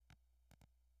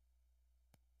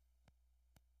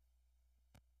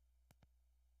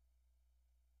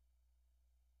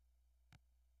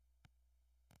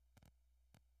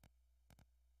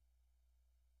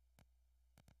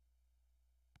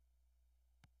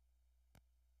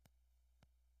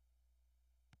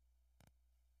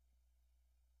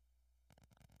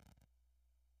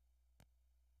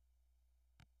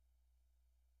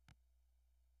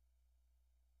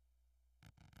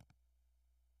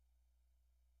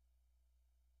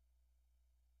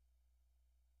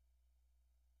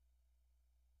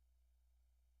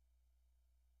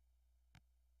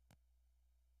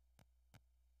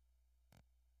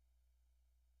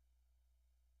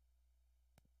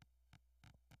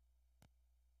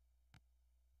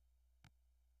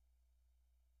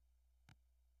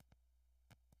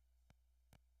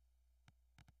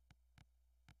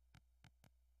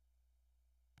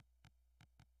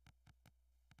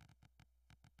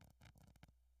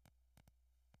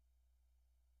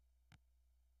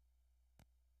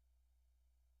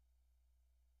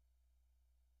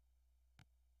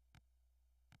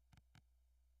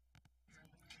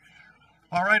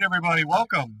All right, everybody,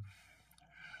 welcome.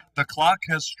 The clock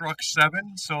has struck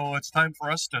 7, so it's time for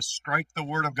us to strike the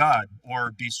Word of God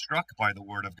or be struck by the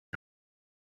Word of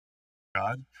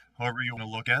God, however you want to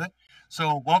look at it.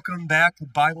 So, welcome back,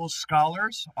 Bible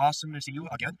scholars. Awesome to see you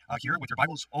again here with your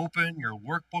Bibles open, your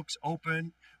workbooks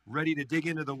open, ready to dig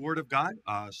into the Word of God.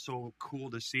 So cool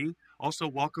to see. Also,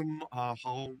 welcome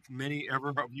how many ever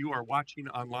of you are watching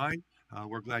online.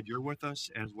 We're glad you're with us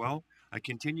as well. I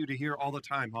continue to hear all the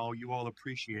time how you all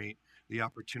appreciate the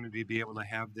opportunity to be able to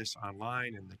have this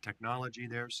online and the technology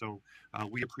there. So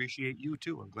we appreciate you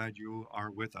too. I'm glad you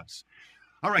are with us.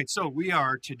 All right, so we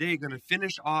are today going to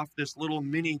finish off this little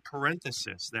mini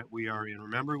parenthesis that we are in.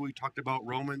 Remember, we talked about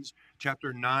Romans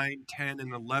chapter 9, 10,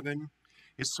 and 11.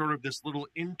 It's sort of this little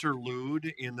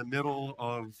interlude in the middle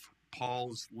of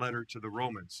Paul's letter to the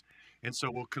Romans. And so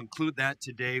we'll conclude that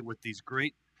today with this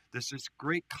great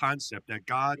concept that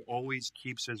God always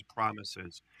keeps his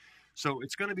promises. So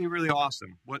it's going to be really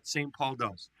awesome what St. Paul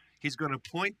does. He's going to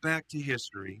point back to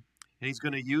history, and he's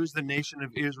going to use the nation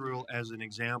of Israel as an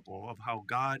example of how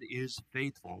God is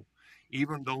faithful.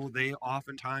 Even though they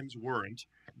oftentimes weren't,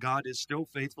 God is still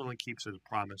faithful and keeps his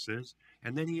promises.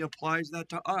 And then he applies that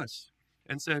to us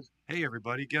and says, hey,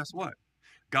 everybody, guess what?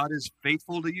 God is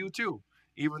faithful to you too.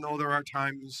 Even though there are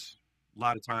times, a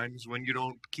lot of times, when you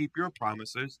don't keep your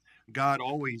promises, God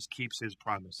always keeps his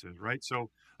promises, right? So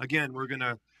again, we're going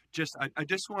to I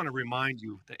just want to remind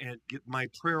you that, and get my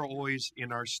prayer always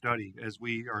in our study as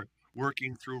we are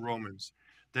working through Romans,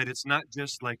 that it's not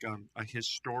just like a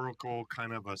historical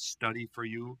kind of a study for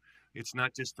you. It's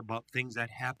not just about things that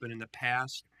happened in the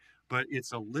past, but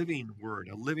it's a living word,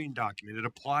 a living document. It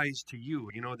applies to you,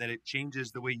 that it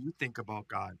changes the way you think about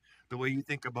God, the way you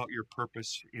think about your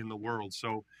purpose in the world.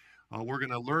 So we're going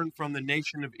to learn from the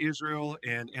nation of Israel,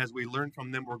 and as we learn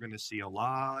from them, we're going to see a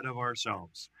lot of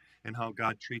ourselves and how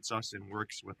God treats us and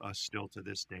works with us still to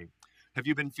this day. Have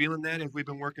you been feeling that as we've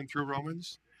been working through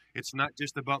Romans? It's not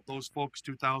just about those folks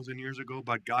 2,000 years ago,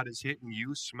 but God is hitting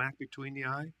you smack between the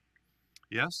eye.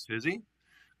 Yes, is he?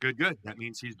 Good, good. That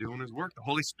means he's doing his work. The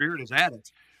Holy Spirit is at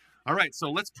it. All right, so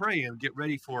let's pray and get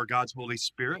ready for God's Holy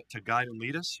Spirit to guide and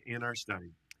lead us in our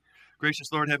study.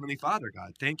 Gracious Lord, Heavenly Father,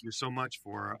 God, thank you so much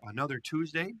for another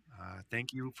Tuesday.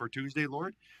 Thank you for Tuesday,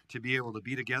 Lord, to be able to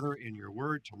be together in your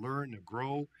word, to learn, to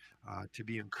grow, to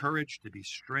be encouraged, to be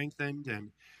strengthened, and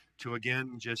to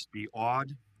again just be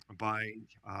awed by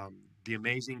the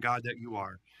amazing God that you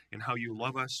are and how you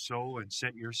love us so and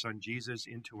sent your son Jesus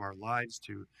into our lives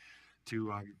to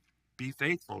be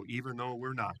faithful even though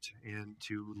we're not, and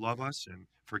to love us and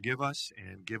forgive us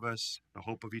and give us the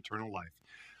hope of eternal life.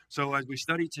 So as we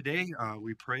study today,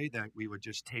 we pray that we would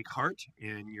just take heart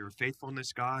in your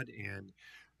faithfulness, God, and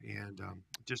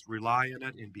just rely on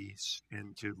it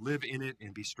and to live in it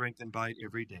and be strengthened by it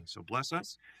every day. So bless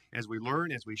us as we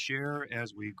learn, as we share,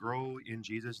 as we grow in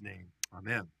Jesus' name.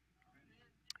 Amen.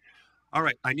 All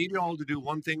right, I need you all to do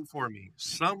one thing for me.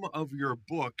 Some of your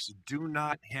books do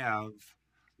not have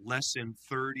lesson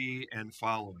 30 and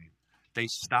following. They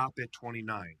stop at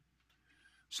 29.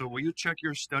 So will you check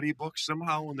your study book?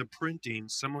 Somehow in the printing,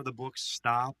 some of the books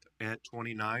stop at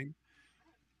 29.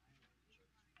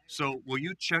 So will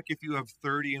you check if you have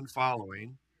 30 and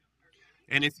following?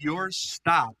 And if yours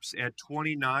stops at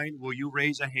 29, will you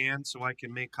raise a hand so I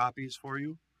can make copies for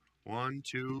you? One,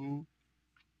 two,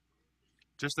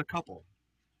 just a couple.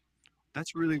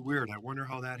 That's really weird. I wonder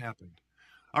how that happened.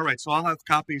 All right, so I'll have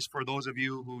copies for those of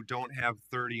you who don't have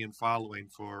 30 and following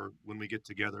for when we get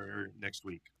together next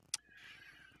week.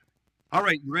 All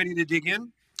right, you ready to dig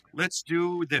in? Let's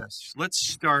do this. Let's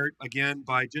start again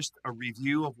by just a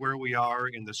review of where we are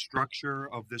in the structure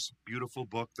of this beautiful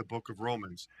book, the book of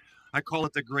Romans. I call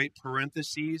it the great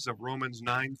parentheses of Romans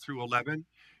 9 through 11.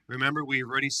 Remember, we've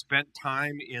already spent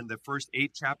time in the first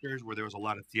 8 chapters where there was a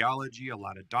lot of theology, a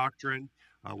lot of doctrine.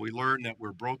 We learned that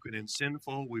we're broken and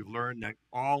sinful. We've learned that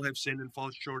all have sinned and fall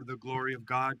short of the glory of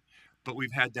God. But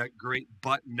we've had that great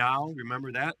but now.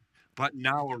 Remember that? But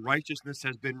now a righteousness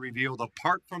has been revealed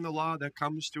apart from the law that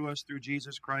comes to us through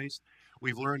Jesus Christ.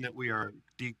 We've learned that we are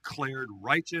declared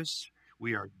righteous.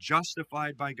 We are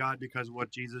justified by God because of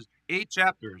what Jesus, 8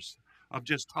 chapters of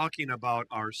just talking about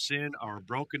our sin, our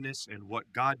brokenness, and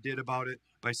what God did about it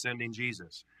by sending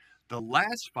Jesus. The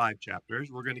last 5 chapters,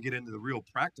 we're going to get into the real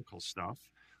practical stuff.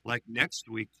 Like next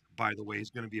week, by the way, is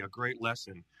going to be a great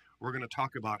lesson. We're going to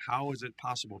talk about how is it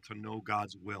possible to know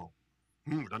God's will.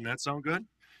 Doesn't that sound good?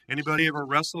 Anybody ever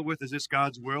wrestle with, is this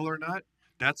God's will or not?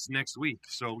 That's next week.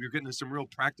 So we're getting to some real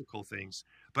practical things.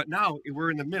 But now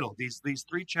we're in the middle, these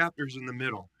 3 chapters in the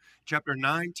middle, chapter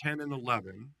 9, 10, and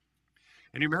 11.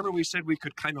 And you remember we said we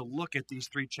could kind of look at these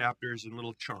three chapters in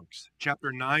little chunks.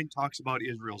 Chapter 9 talks about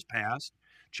Israel's past.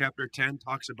 Chapter 10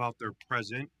 talks about their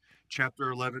present. Chapter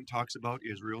 11 talks about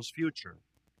Israel's future.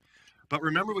 But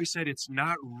remember we said it's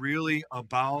not really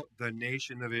about the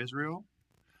nation of Israel?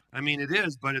 I mean, it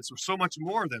is, but it's so much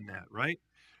more than that, right?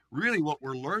 Really, what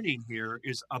we're learning here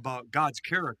is about God's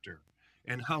character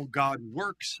and how God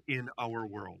works in our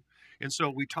world. And so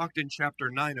we talked in chapter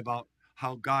 9 about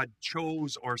how God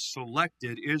chose or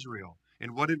selected Israel.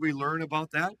 And what did we learn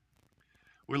about that?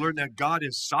 We learned that God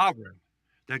is sovereign,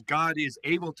 that God is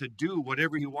able to do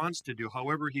whatever he wants to do,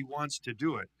 however he wants to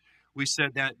do it. We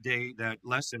said that day, that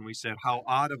lesson, we said, how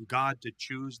odd of God to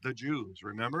choose the Jews,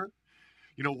 remember?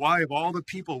 You know, why of all the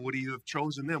people would he have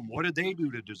chosen them? What did they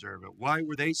do to deserve it? Why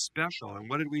were they special? And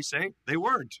what did we say? They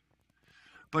weren't.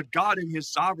 But God in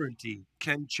his sovereignty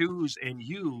can choose and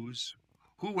use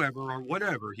whoever or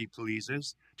whatever he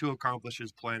pleases to accomplish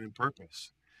his plan and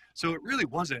purpose. So it really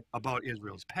wasn't about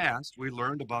Israel's past. We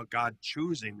learned about God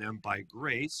choosing them by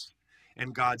grace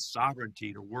and God's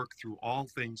sovereignty to work through all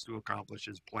things to accomplish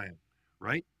his plan,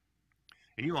 right?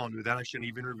 And you all knew that. I shouldn't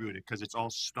even review it because it's all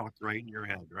stuck right in your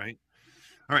head, right?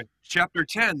 All right, chapter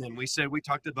 10, then we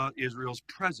talked about Israel's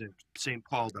present, St.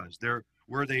 Paul does. They're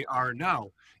where they are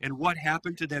now. And what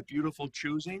happened to that beautiful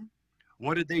choosing?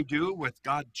 What did they do with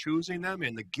God choosing them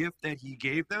and the gift that he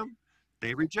gave them?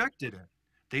 They rejected it.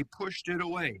 They pushed it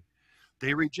away.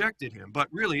 They rejected him. But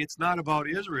really, it's not about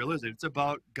Israel, is it? It's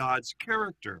about God's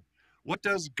character. What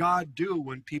does God do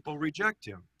when people reject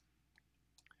him?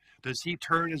 Does he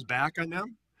turn his back on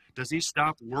them? Does he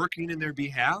stop working in their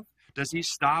behalf? Does he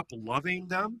stop loving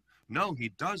them? No, he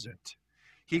doesn't.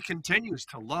 He continues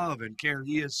to love and care.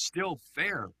 He is still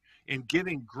fair in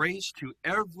giving grace to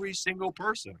every single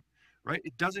person, right?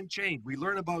 It doesn't change. We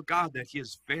learn about God that he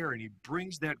is fair and he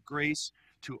brings that grace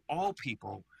to all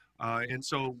people. And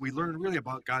so we learn really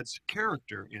about God's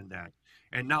character in that.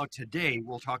 And now today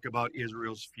we'll talk about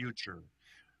Israel's future,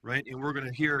 right? And we're going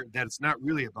to hear that it's not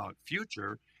really about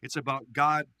future. It's about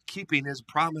God keeping his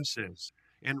promises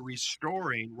and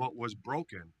restoring what was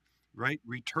broken, right?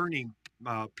 Returning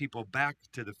people back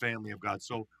to the family of God.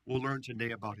 So we'll learn today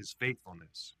about his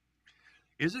faithfulness.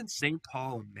 Isn't St.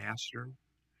 Paul a master?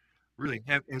 Really,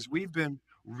 as we've been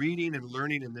reading and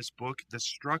learning in this book, the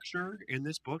structure in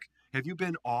this book, have you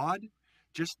been awed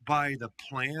just by the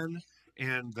plan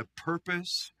and the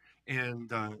purpose and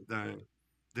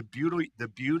the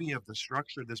beauty of the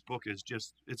structure of this book is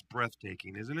just, it's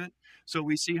breathtaking, isn't it? So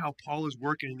we see how Paul is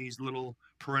working in these little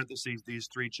parentheses, these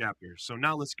three chapters. So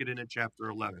now let's get into chapter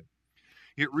 11.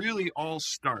 It really all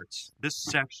starts, this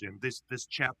section, this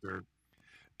chapter,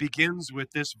 begins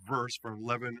with this verse from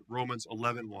Romans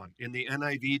 11:1. In the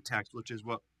NIV text, which is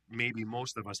what maybe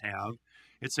most of us have,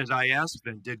 it says, I asked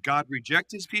then, did God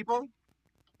reject his people?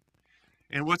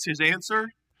 And what's his answer?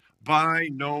 By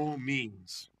no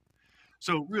means.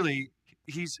 So really,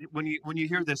 when you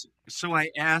hear this, so I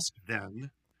ask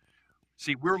then,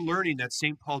 see, we're learning that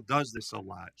St. Paul does this a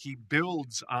lot. He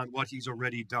builds on what he's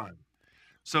already done.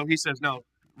 So he says, now,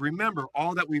 remember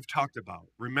all that we've talked about.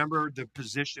 Remember the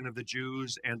position of the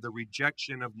Jews and the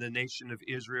rejection of the nation of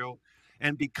Israel.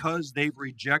 And because they've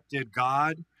rejected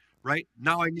God, right,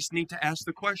 now I just need to ask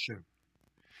the question,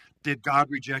 did God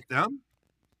reject them?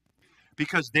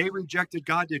 Because they rejected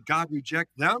God, did God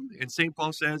reject them? And St.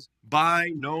 Paul says,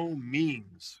 by no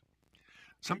means.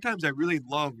 Sometimes I really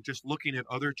love just looking at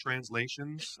other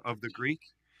translations of the Greek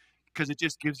because it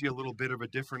just gives you a little bit of a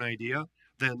different idea.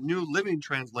 The New Living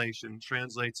Translation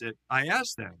translates it, I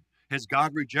ask them, has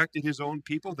God rejected his own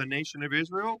people, the nation of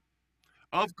Israel?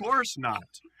 Of course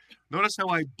not. Notice how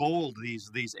I bold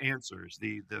these answers,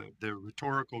 the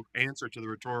rhetorical answer to the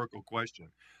rhetorical question.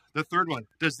 The third one,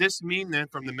 does this mean then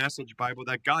from the Message Bible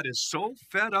that God is so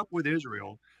fed up with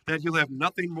Israel that he'll have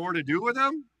nothing more to do with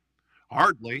them?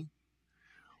 Hardly.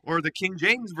 Or the King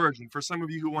James Version, for some of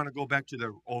you who want to go back to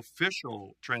the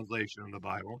official translation of the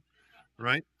Bible,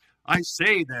 right? I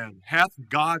say then, hath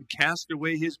God cast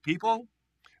away his people?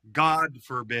 God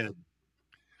forbid.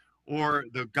 Or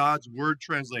the God's Word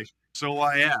translation, so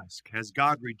I ask, has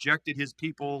God rejected his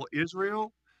people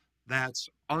Israel? That's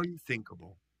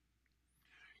unthinkable.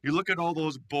 You look at all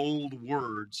those bold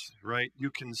words, right?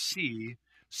 You can see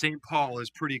St. Paul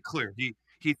is pretty clear.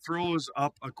 He throws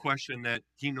up a question that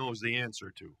he knows the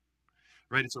answer to,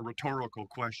 right? It's a rhetorical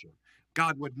question.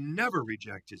 God would never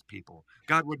reject his people.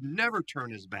 God would never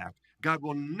turn his back. God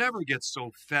will never get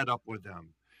so fed up with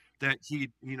them that he,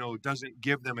 doesn't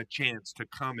give them a chance to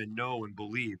come and know and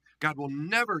believe. God will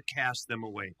never cast them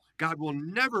away. God will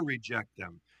never reject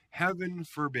them. Heaven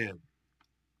forbid,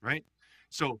 right?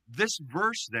 So this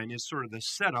verse then is sort of the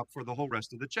setup for the whole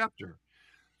rest of the chapter.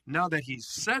 Now that he's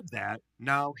said that,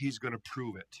 now he's going to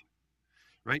prove it.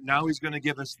 Right? Now he's going to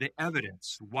give us the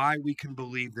evidence why we can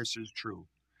believe this is true.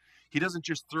 He doesn't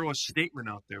just throw a statement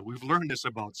out there. We've learned this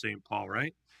about St. Paul,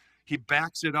 right? He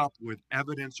backs it up with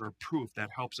evidence or proof that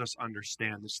helps us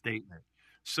understand the statement.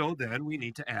 So then we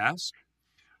need to ask,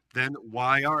 then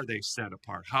why are they set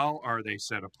apart? How are they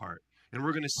set apart? And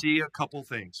we're going to see a couple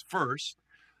things. First,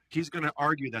 he's going to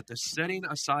argue that the setting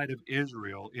aside of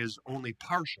Israel is only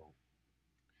partial.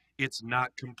 It's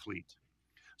not complete.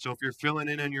 So if you're filling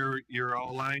in your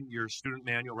outline, your student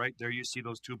manual, right there, you see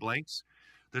those two blanks.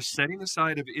 The setting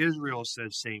aside of Israel,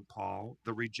 says St. Paul,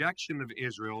 the rejection of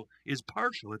Israel is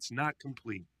partial. It's not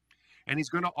complete. And he's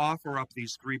going to offer up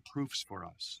these three proofs for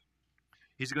us.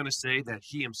 He's going to say that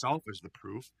he himself is the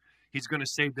proof. He's going to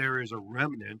say there is a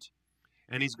remnant.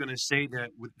 And he's going to say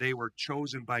that they were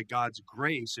chosen by God's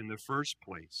grace in the first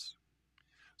place.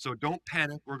 So don't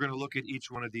panic. We're going to look at each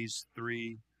one of these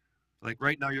three. Like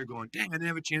right now you're going, dang, I didn't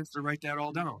have a chance to write that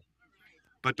all down.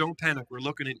 But don't panic. We're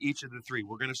looking at each of the three.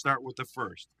 We're going to start with the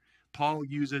first. Paul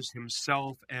uses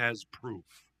himself as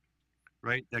proof,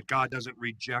 right? That God doesn't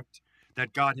reject,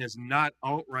 that God has not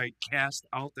outright cast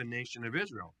out the nation of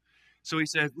Israel. So he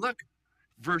says, look,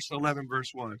 verse 11,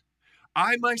 verse 1.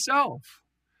 I myself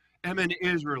am an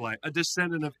Israelite, a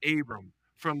descendant of Abram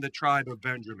from the tribe of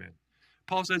Benjamin.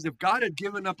 Paul says if God had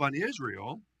given up on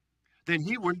Israel, then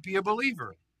he wouldn't be a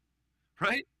believer,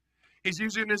 right? He's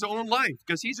using his own life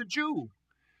because he's a Jew.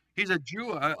 He's a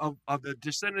Jew of the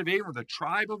descendant of Abraham, the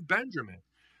tribe of Benjamin.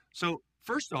 So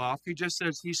first off, he just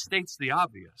says, he states the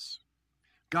obvious.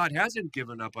 God hasn't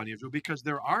given up on Israel because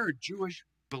there are Jewish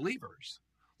believers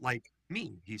like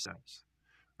me, he says,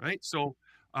 right? So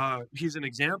he's an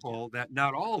example that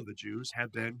not all of the Jews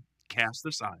have been cast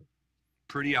aside.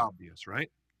 Pretty obvious,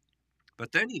 right?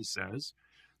 But then he says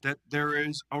that there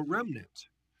is a remnant.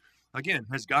 Again,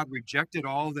 has God rejected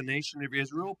all the nation of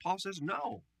Israel? Paul says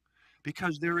no.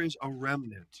 Because there is a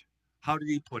remnant. How did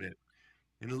he put it?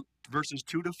 In verses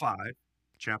 2 to 5,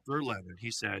 chapter 11,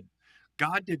 he said,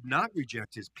 God did not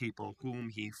reject his people whom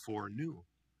he foreknew.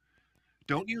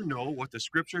 Don't you know what the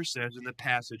scripture says in the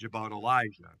passage about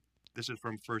Elijah? This is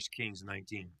from 1 Kings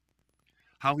 19.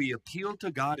 How he appealed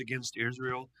to God against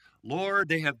Israel. Lord,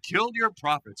 they have killed your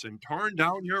prophets and torn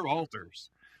down your altars.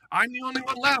 I'm the only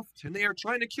one left, and they are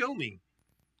trying to kill me.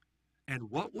 And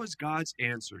what was God's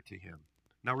answer to him?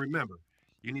 Now remember,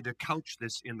 you need to couch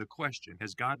this in the question.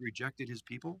 Has God rejected his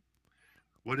people?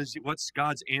 What's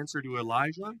God's answer to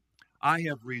Elijah? I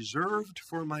have reserved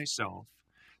for myself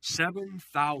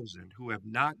 7,000 who have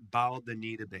not bowed the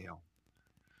knee to Baal.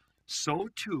 So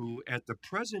too, at the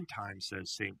present time, says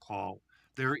St. Paul,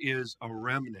 there is a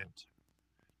remnant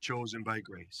chosen by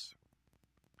grace.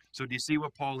 So do you see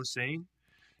what Paul is saying?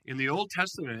 In the Old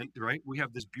Testament, right, we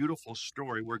have this beautiful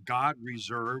story where God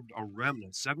reserved a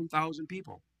remnant, 7,000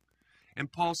 people.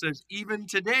 And Paul says, even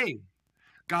today,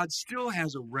 God still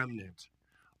has a remnant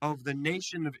of the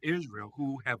nation of Israel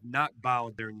who have not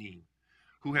bowed their knee,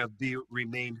 who have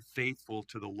remained faithful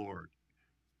to the Lord.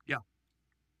 Yeah.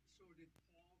 So did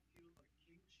Paul feel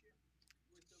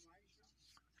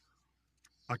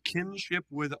A kinship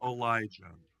with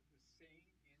Elijah. the same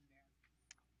in that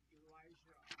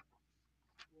Elijah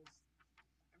was,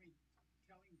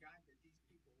 telling God that these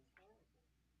people were horrible?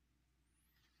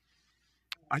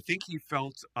 I think he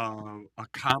felt a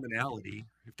commonality,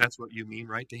 if that's what you mean,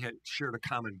 right? They had shared a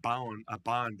common bond, a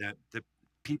bond that the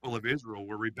people of Israel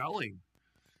were rebelling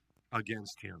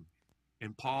against him.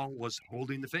 And Paul was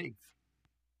holding the faith.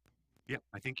 Yeah,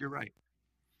 I think you're right.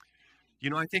 You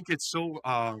know, I think it's so,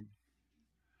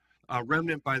 a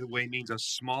remnant, by the way, means a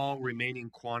small remaining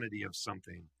quantity of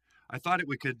something. I thought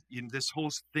we could, in this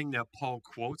whole thing that Paul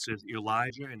quotes is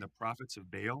Elijah and the prophets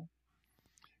of Baal,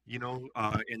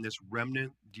 in this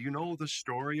remnant. Do you know the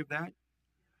story of that?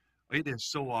 It is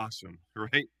so awesome,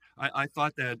 right? I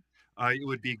thought that it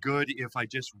would be good if I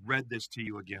just read this to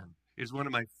you again. It's one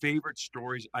of my favorite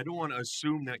stories. I don't want to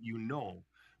assume that you know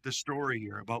the story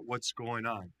here about what's going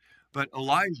on. But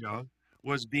Elijah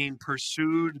was being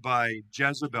pursued by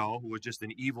Jezebel, who was just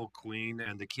an evil queen,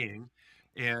 and the king.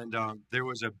 And there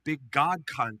was a big God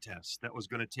contest that was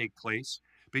going to take place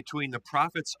between the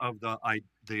prophets of the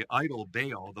idol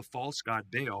Baal, the false god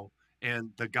Baal, and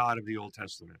the God of the Old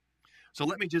Testament. So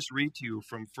let me just read to you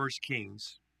from 1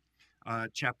 Kings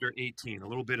chapter 18, a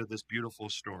little bit of this beautiful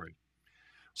story.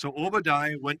 So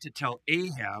Obadiah went to tell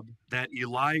Ahab that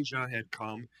Elijah had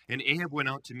come, and Ahab went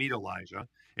out to meet Elijah.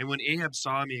 And when Ahab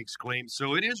saw him, he exclaimed,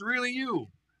 so it is really you,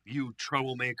 you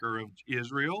troublemaker of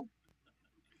Israel.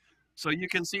 So you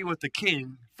can see what the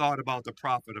king thought about the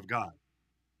prophet of God.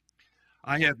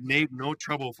 I have made no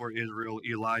trouble for Israel,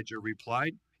 Elijah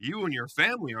replied. You and your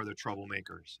family are the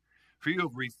troublemakers, for you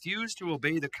have refused to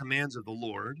obey the commands of the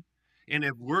Lord and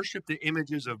have worshipped the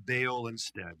images of Baal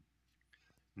instead.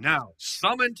 Now,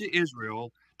 summon to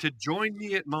Israel to join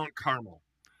me at Mount Carmel,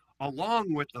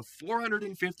 along with the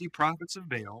 450 prophets of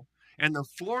Baal and the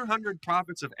 400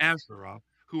 prophets of Asherah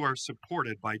who are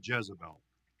supported by Jezebel.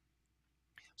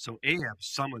 So Ahab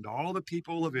summoned all the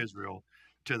people of Israel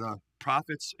to the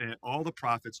prophets, all the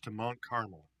prophets to Mount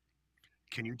Carmel.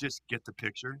 Can you just get the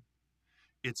picture?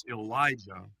 It's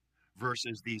Elijah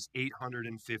versus these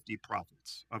 850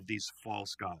 prophets of these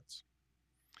false gods.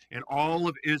 And all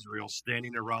of Israel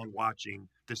standing around watching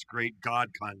this great God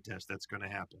contest that's going to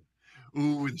happen.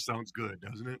 Ooh, this sounds good,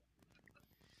 doesn't it?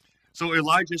 So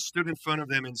Elijah stood in front of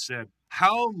them and said,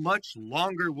 how much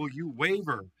longer will you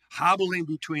waver, hobbling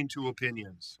between two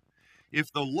opinions?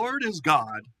 If the Lord is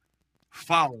God,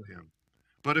 follow him.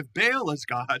 But if Baal is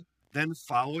God, then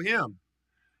follow him.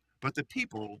 But the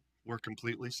people were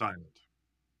completely silent.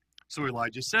 So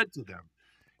Elijah said to them,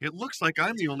 it looks like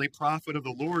I'm the only prophet of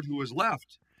the Lord who is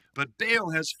left, but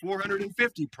Baal has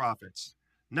 450 prophets.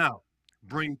 Now,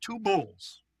 bring 2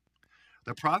 bulls.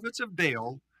 The prophets of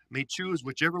Baal may choose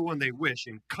whichever one they wish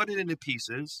and cut it into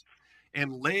pieces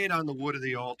and lay it on the wood of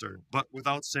the altar, but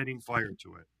without setting fire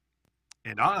to it.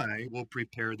 And I will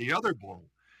prepare the other bull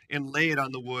and lay it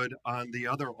on the wood on the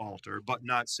other altar, but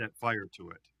not set fire to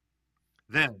it.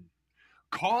 Then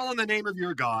call on the name of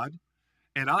your God,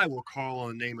 and I will call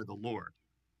on the name of the Lord.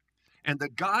 And the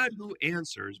God who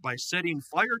answers by setting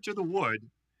fire to the wood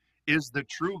is the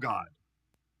true God.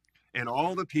 And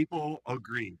all the people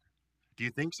agreed. Do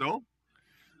you think so?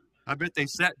 I bet they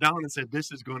sat down and said, this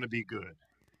is going to be good.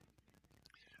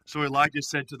 So Elijah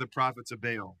said to the prophets of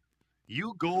Baal,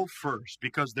 you go first,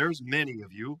 because there's many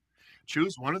of you.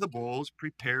 Choose one of the bulls,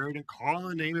 prepare it, and call on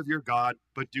the name of your God,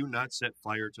 but do not set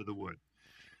fire to the wood.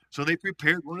 So they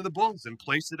prepared one of the bulls and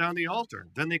placed it on the altar.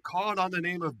 Then they called on the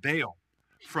name of Baal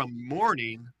from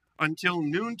morning until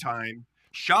noontime,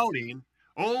 shouting,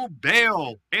 "O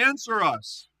Baal, answer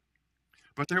us!"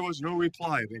 But there was no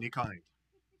reply of any kind.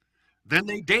 Then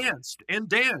they danced and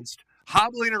danced,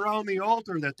 hobbling around the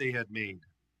altar that they had made.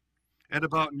 At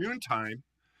about noontime,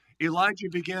 Elijah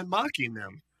began mocking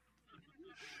them.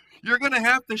 "You're going to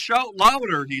have to shout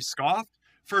louder," he scoffed,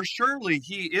 "for surely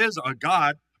he is a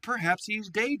god. Perhaps he's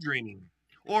daydreaming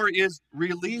or is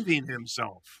relieving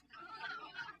himself."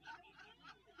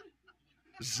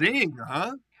 Zing,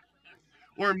 huh?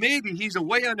 Or maybe he's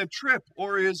away on a trip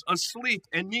or is asleep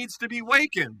and needs to be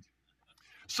wakened.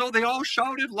 So they all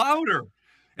shouted louder,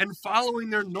 and following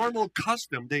their normal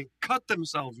custom, they cut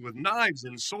themselves with knives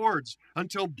and swords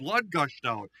until blood gushed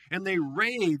out, and they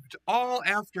raved all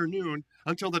afternoon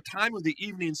until the time of the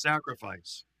evening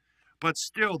sacrifice. But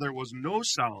still there was no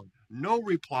sound, no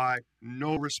reply,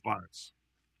 no response.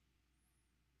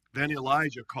 Then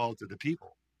Elijah called to the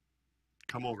people,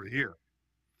 "Come over here."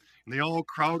 And they all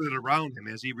crowded around him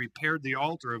as he repaired the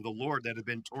altar of the Lord that had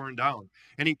been torn down.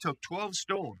 And he took 12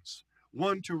 stones,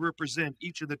 one to represent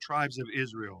each of the tribes of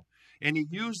Israel. And he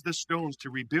used the stones to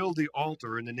rebuild the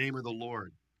altar in the name of the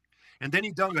Lord. And then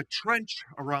he dug a trench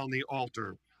around the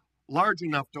altar, large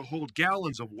enough to hold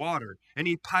gallons of water. And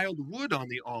he piled wood on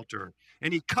the altar.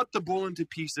 And he cut the bull into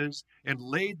pieces and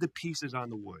laid the pieces on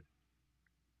the wood.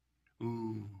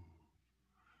 Ooh.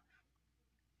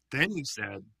 Then he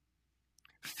said,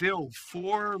 "Fill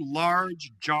 4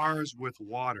 large jars with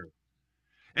water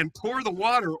and pour the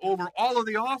water over all of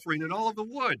the offering and all of the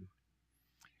wood."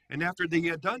 And after they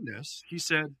had done this, he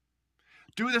said,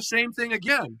 "Do the same thing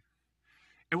again."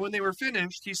 And when they were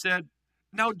finished, he said,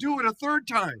 "Now do it a 3rd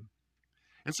time."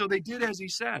 And so they did as he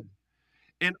said.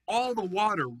 And all the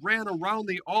water ran around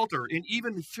the altar and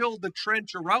even filled the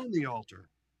trench around the altar.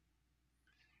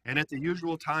 And at the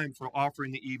usual time for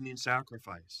offering the evening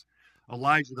sacrifice,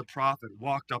 Elijah the prophet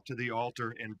walked up to the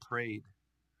altar and prayed,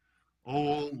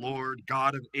 "O Lord,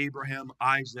 God of Abraham,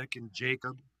 Isaac, and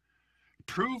Jacob,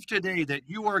 prove today that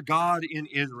you are God in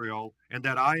Israel and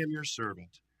that I am your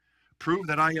servant. Prove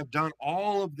that I have done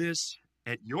all of this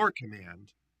at your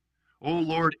command. O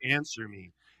Lord, answer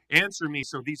me. Answer me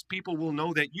so these people will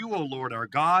know that you, O Lord, are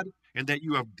God and that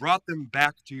you have brought them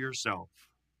back to yourself."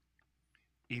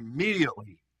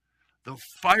 Immediately, the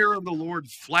fire of the Lord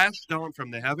flashed down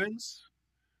from the heavens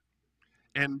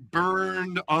and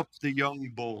burned up the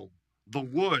young bull, the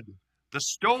wood, the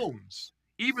stones,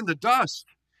 even the dust,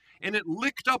 and it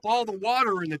licked up all the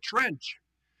water in the trench.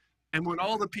 And when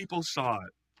all the people saw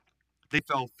it, they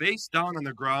fell face down on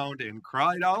the ground and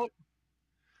cried out,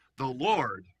 "The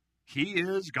Lord, He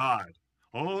is God.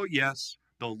 Oh, yes,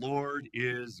 the Lord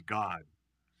is God.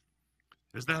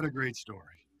 Is that a great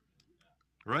story?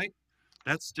 Right?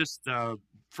 That's just 1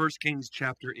 Kings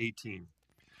chapter 18.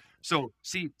 So,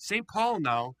 see, St. Paul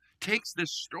now takes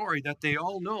this story that they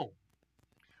all know,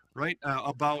 right?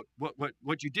 About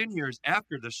what you didn't hear is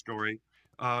after this story,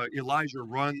 Elijah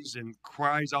runs and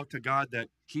cries out to God that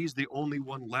he's the only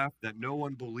one left, that no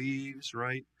one believes,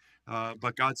 right?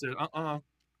 But God said,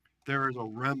 there is a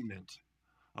remnant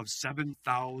of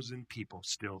 7,000 people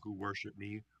still who worship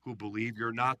me, who believe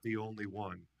you're not the only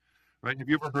one, right? Have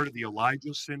you ever heard of the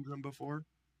Elijah syndrome before?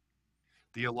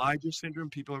 The Elijah syndrome,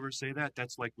 people ever say that?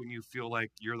 That's like when you feel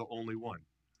like you're the only one.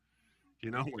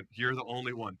 When you're the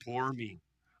only one. Poor me.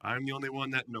 I'm the only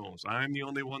one that knows. I'm the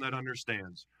only one that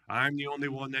understands. I'm the only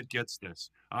one that gets this.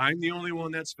 I'm the only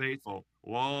one that's faithful.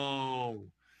 Whoa.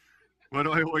 What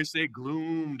do I always say?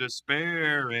 Gloom,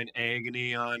 despair, and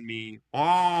agony on me.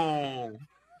 Oh.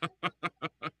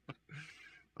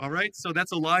 All right. So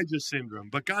that's Elijah syndrome.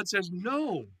 But God says,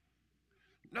 no,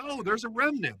 no, there's a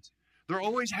remnant. There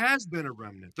always has been a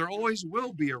remnant. There always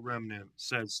will be a remnant,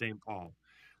 says St. Paul.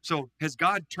 So has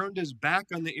God turned his back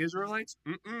on the Israelites?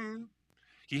 Mm-mm.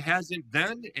 He hasn't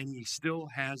then, and he still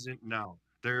hasn't now.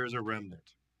 There is a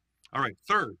remnant. All right,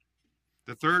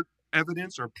 the third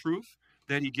evidence or proof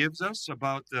that he gives us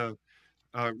about the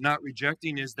not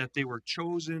rejecting is that they were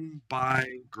chosen by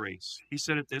grace. He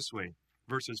said it this way,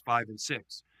 verses 5 and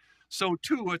 6. So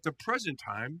too, at the present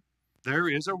time, there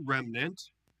is a remnant.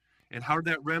 And how did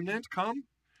that remnant come?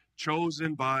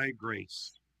 Chosen by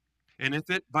grace. And if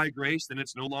it by grace, then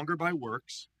it's no longer by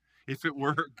works. If it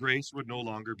were, grace would no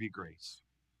longer be grace.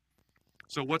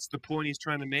 So what's the point he's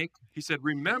trying to make? He said,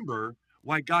 remember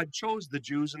why God chose the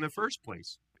Jews in the first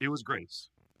place. It was grace.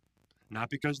 Not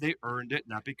because they earned it,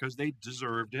 not because they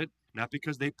deserved it, not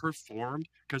because they performed,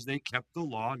 because they kept the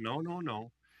law. No, no,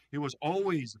 no. It was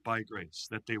always by grace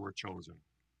that they were chosen.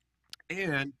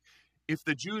 And if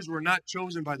the Jews were not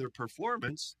chosen by their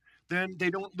performance, then they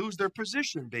don't lose their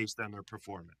position based on their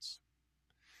performance.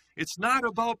 It's not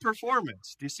about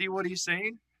performance. Do you see what he's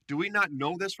saying? Do we not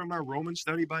know this from our Roman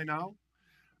study by now?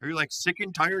 Are you like sick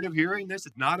and tired of hearing this?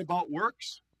 It's not about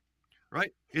works,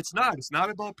 right? It's not. It's not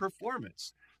about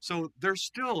performance. So they're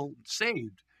still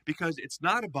saved because it's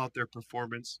not about their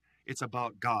performance. It's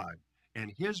about God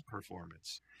and his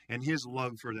performance and his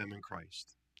love for them in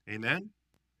Christ. Amen?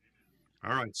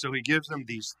 All right. So he gives them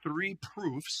these three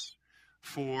proofs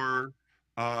for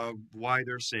why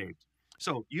they're saved.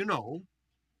 So,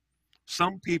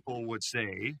 some people would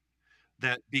say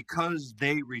that because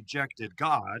they rejected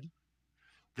God,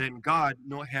 then God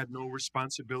had no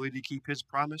responsibility to keep his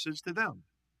promises to them,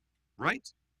 right?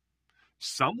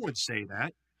 Some would say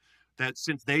that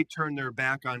since they turned their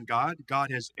back on God,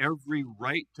 God has every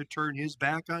right to turn his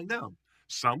back on them.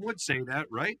 Some would say that,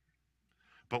 right?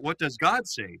 But what does God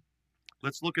say?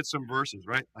 Let's look at some verses,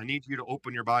 right? I need you to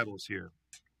open your Bibles here.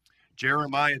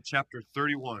 Jeremiah chapter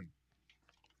 31.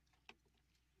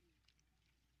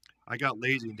 I got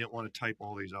lazy and didn't want to type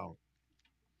all these out.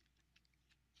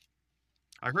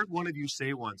 I heard one of you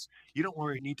say once, you don't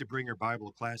worry, you need to bring your Bible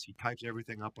to class. He types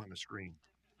everything up on the screen.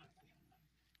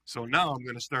 So now I'm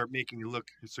going to start making you look,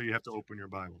 so you have to open your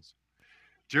Bibles.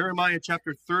 Jeremiah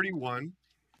chapter 31.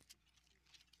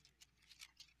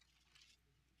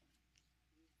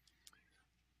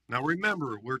 Now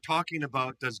remember, we're talking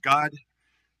about does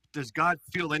God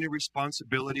feel any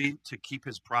responsibility to keep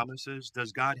his promises?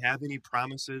 Does God have any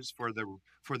promises for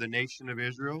the nation of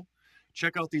Israel?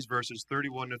 Check out these verses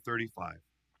 31 to 35.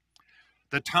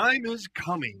 The time is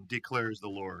coming, declares the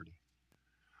Lord,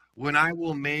 when I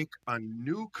will make a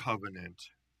new covenant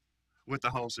with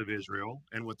the house of Israel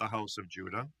and with the house of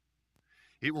Judah.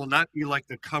 It will not be like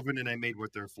the covenant I made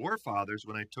with their forefathers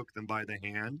when I took them by the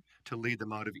hand to lead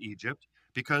them out of Egypt,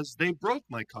 because they broke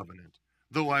my covenant,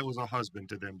 though I was a husband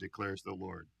to them, declares the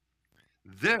Lord.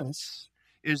 This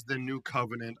is the new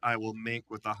covenant I will make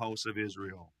with the house of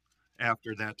Israel.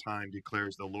 After that time,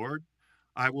 declares the Lord,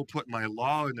 I will put my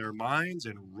law in their minds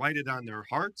and write it on their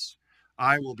hearts.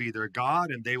 I will be their God,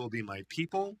 and they will be my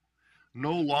people.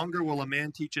 No longer will a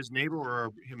man teach his neighbor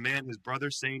or a man his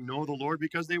brother, saying, Know the Lord,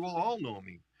 because they will all know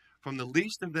me, from the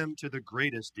least of them to the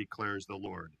greatest, declares the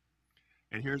Lord.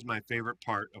 And here's my favorite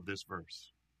part of this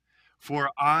verse.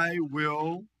 For I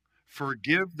will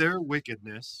forgive their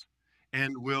wickedness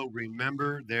and will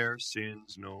remember their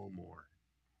sins no more.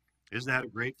 Isn't that a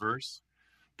great verse?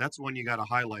 That's one you got to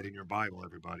highlight in your Bible,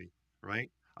 everybody, right?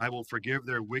 I will forgive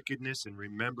their wickedness and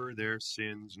remember their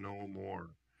sins no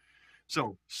more.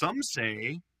 So some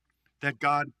say that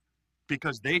God,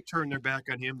 because they turn their back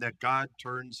on him, that God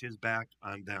turns his back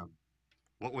on them.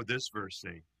 What would this verse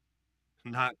say?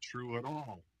 Not true at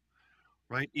all,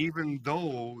 right? Even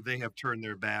though they have turned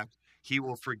their back, he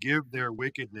will forgive their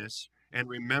wickedness and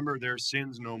remember their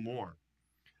sins no more.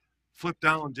 Flip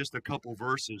down just a couple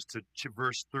verses to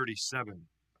verse 37.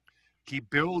 He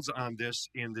builds on this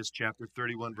in this chapter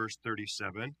 31, verse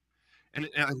 37. And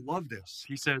I love this.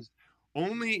 He says,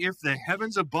 only if the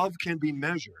heavens above can be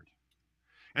measured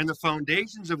and the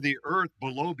foundations of the earth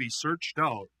below be searched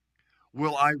out,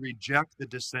 will I reject the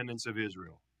descendants of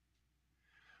Israel.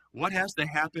 What has to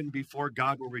happen before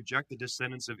God will reject the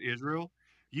descendants of Israel?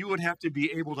 You would have to be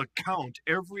able to count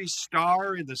every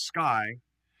star in the sky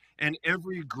and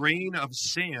every grain of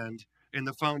sand in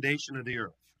the foundation of the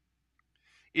earth.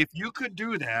 If you could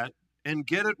do that and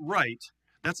get it right,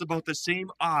 that's about the same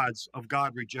odds of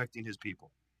God rejecting his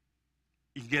people.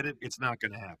 You get it? It's not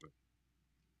going to happen.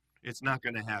 It's not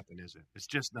going to happen, is it? It's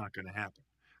just not going to happen.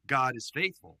 God is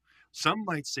faithful. Some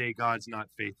might say God's not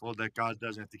faithful, that God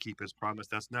doesn't have to keep his promise.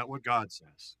 That's not what God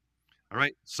says. All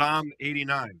right, Psalm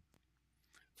 89.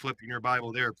 Flipping your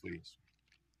Bible there, please.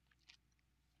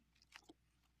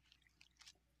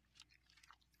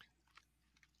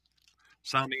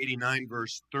 Psalm 89,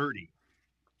 verse 30.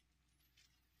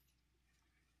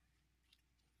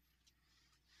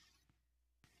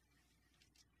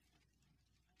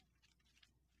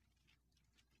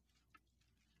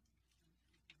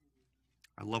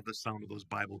 I love the sound of those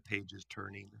Bible pages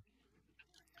turning.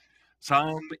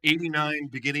 Psalm 89,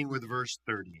 beginning with verse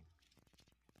 30.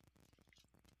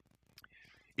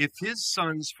 If his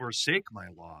sons forsake my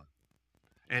law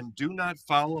and do not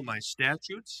follow my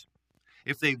statutes,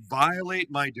 if they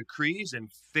violate my decrees and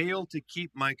fail to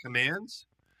keep my commands,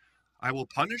 I will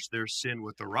punish their sin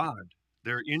with the rod,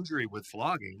 their injury with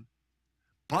flogging,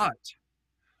 but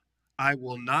I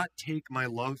will not take my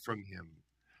love from him,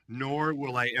 nor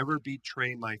will I ever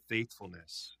betray my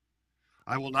faithfulness.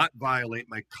 I will not violate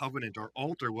my covenant or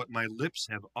alter what my lips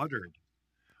have uttered.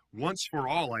 Once for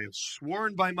all, I have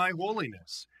sworn by my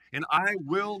holiness, and I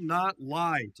will not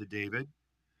lie to David,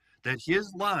 that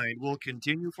his line will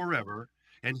continue forever,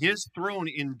 and his throne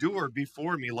endure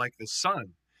before me like the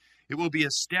sun. It will be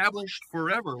established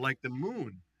forever like the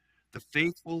moon, the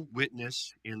faithful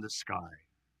witness in the sky.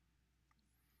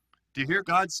 Do you hear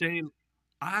God saying,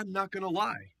 I'm not going to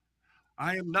lie.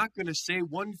 I am not going to say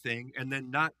one thing and then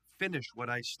not finish what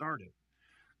I started.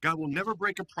 God will never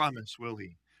break a promise, will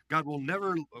he? God will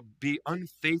never be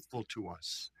unfaithful to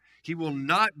us. He will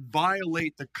not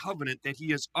violate the covenant that he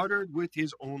has uttered with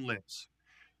his own lips.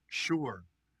 Sure,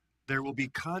 there will be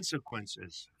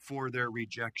consequences for their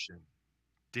rejection.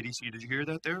 Did you hear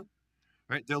that there?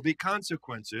 Right? There'll be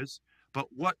consequences, but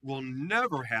what will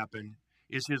never happen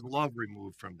is his love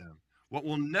removed from them. What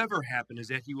will never happen is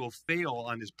that he will fail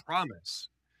on his promise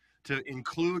to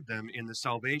include them in the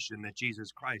salvation that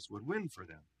Jesus Christ would win for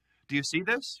them. Do you see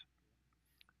this?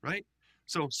 Right?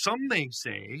 So some may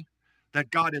say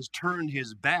that God has turned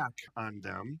his back on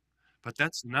them, but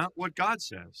that's not what God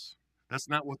says. That's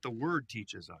not what the word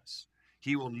teaches us.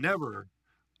 He will never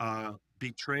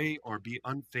betray or be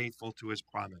unfaithful to his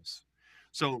promise.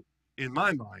 So in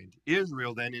my mind,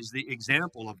 Israel then is the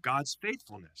example of God's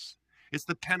faithfulness. It's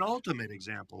the penultimate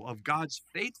example of God's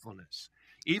faithfulness.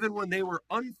 Even when they were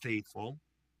unfaithful,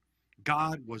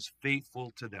 God was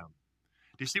faithful to them.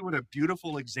 Do you see what a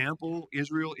beautiful example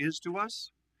Israel is to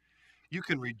us? You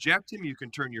can reject him, you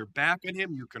can turn your back on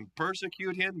him, you can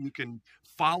persecute him, you can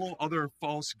follow other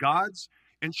false gods,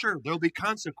 and sure, there'll be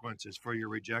consequences for your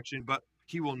rejection, but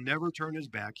he will never turn his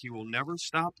back. He will never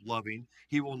stop loving.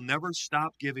 He will never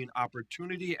stop giving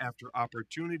opportunity after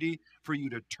opportunity for you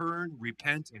to turn,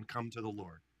 repent, and come to the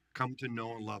Lord. Come to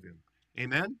know and love him.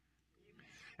 Amen?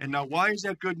 And now, why is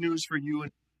that good news for you?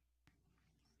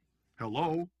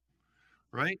 Hello?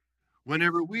 Right?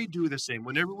 Whenever we do the same,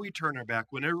 whenever we turn our back,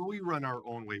 whenever we run our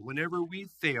own way, whenever we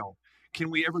fail, can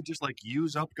we ever just like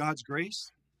use up God's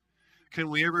grace? Can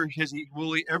we ever,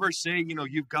 will he ever say,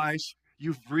 you guys,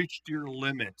 you've reached your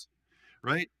limit,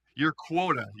 right? Your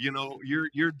quota,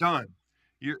 you're done.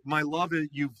 My love,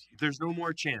 there's no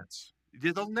more chance.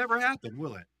 It'll never happen,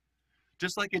 will it?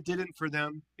 Just like it didn't for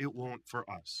them, it won't for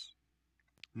us.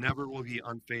 Never will he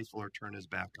unfaithful or turn his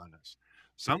back on us.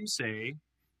 Some say,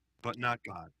 but not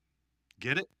God.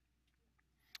 Get it?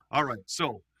 All right,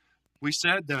 so we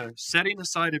said the setting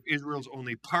aside of Israel is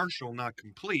only partial, not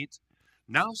complete.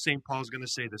 Now St. Paul's going to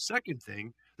say the second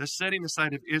thing, the setting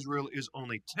aside of Israel is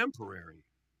only temporary,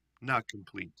 not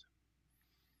complete.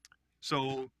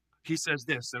 So he says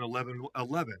this in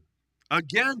 11:11.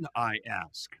 Again, I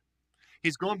ask.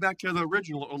 He's going back to the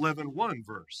original 11:1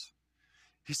 verse.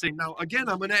 He's saying, now again,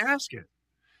 I'm going to ask it.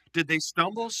 Did they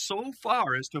stumble so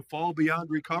far as to fall beyond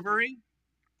recovery?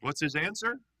 What's his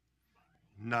answer?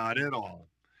 Not at all.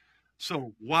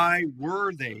 So, why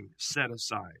were they set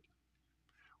aside?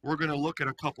 We're going to look at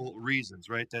a couple reasons,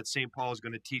 right, that St. Paul is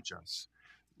going to teach us.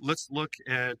 Let's look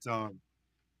at, I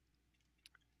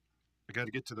got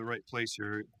to get to the right place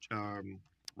here,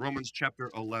 Romans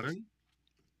chapter 11.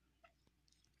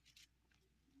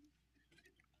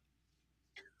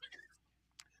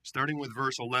 Starting with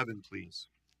verse 11, please.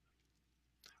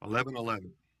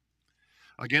 11:11.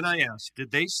 Again, I ask,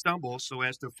 did they stumble so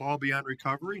as to fall beyond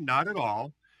recovery? Not at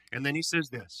all. And then he says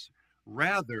this,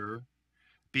 rather,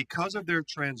 because of their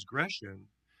transgression,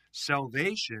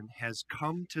 salvation has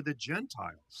come to the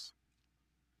Gentiles.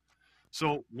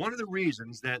 So one of the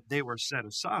reasons that they were set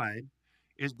aside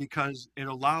is because it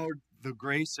allowed the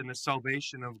grace and the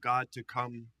salvation of God to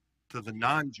come to the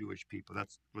non-Jewish people.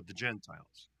 That's with the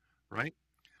Gentiles, right?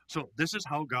 So this is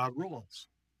how God rules.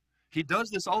 He does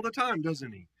this all the time,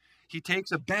 doesn't he? He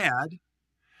takes a bad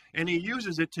and he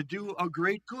uses it to do a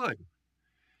great good.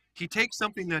 He takes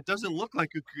something that doesn't look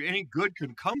like any good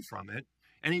can come from it,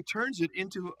 and he turns it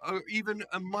into even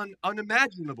an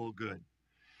unimaginable good.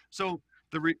 So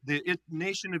the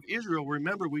nation of Israel,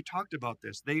 remember we talked about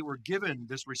this, they were given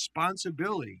this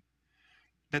responsibility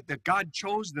that God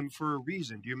chose them for a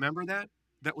reason. Do you remember that?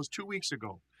 That was 2 weeks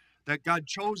ago. That God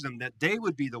chose them, that they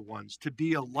would be the ones to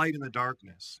be a light in the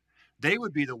darkness. They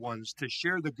would be the ones to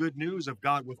share the good news of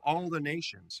God with all the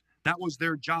nations. That was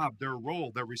their job, their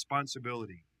role, their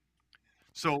responsibility.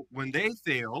 So when they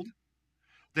failed,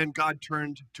 then God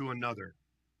turned to another,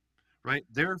 right?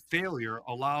 Their failure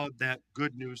allowed that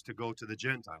good news to go to the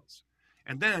Gentiles.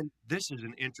 And then this is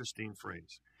an interesting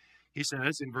phrase. He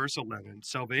says in verse 11,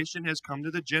 salvation has come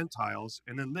to the Gentiles,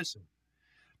 and then listen,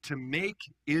 to make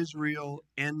Israel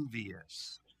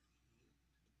envious.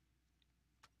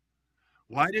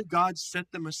 Why did God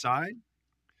set them aside?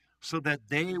 So that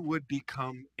they would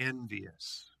become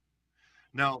envious.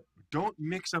 Now, don't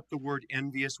mix up the word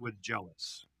envious with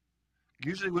jealous.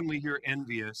 Usually when we hear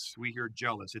envious, we hear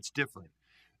jealous. It's different.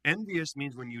 Envious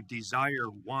means when you desire,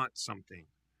 want something.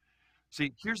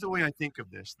 See, here's the way I think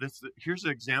of this. Here's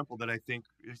an example that I think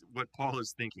is what Paul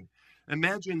is thinking.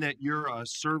 Imagine that you're a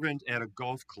servant at a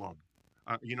golf club.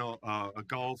 A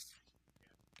golf.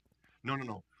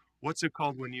 No. What's it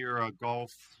called when you're a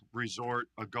golf resort,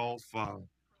 a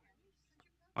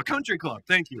country club?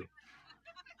 Thank you.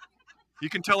 You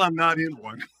can tell I'm not in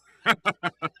one.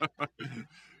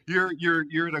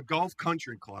 You're at a golf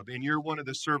country club, and you're one of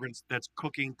the servants that's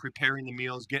cooking, preparing the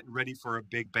meals, getting ready for a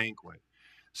big banquet.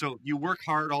 So you work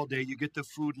hard all day. You get the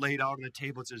food laid out on the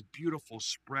table. It's this beautiful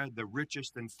spread, the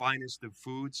richest and finest of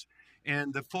foods.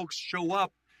 And the folks show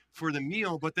up for the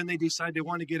meal, but then they decide they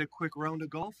want to get a quick round of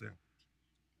golf in.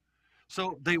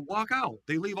 So they walk out.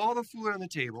 They leave all the food on the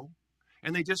table,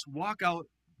 and they just walk out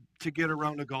to get a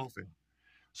round of golf in.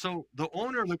 So the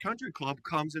owner of the country club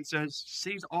comes and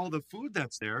sees all the food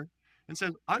that's there, and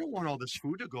says, I don't want all this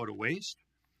food to go to waste.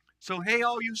 So, hey,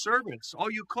 all you servants,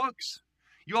 all you cooks,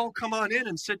 you all come on in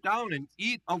and sit down and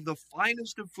eat of the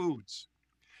finest of foods.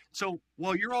 So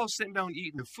while you're all sitting down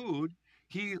eating the food,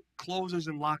 he closes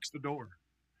and locks the door.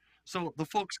 So the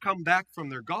folks come back from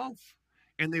their golf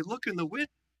and they look in the window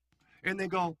and they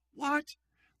go, what?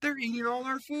 They're eating all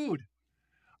our food.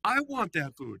 I want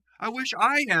that food. I wish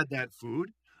I had that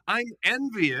food. I'm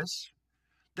envious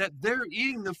that they're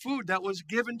eating the food that was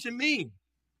given to me.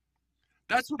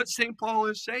 That's what St. Paul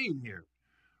is saying here,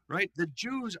 right? The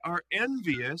Jews are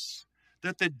envious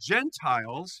that the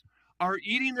Gentiles are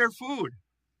eating their food.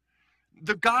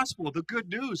 The gospel, the good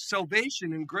news,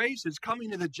 salvation and grace is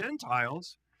coming to the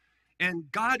Gentiles,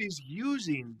 and God is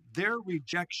using their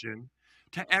rejection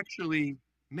to actually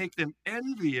make them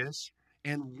envious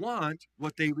and want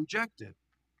what they rejected.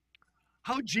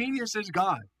 How genius is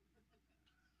God,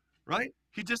 right?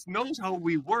 He just knows how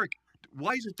we work.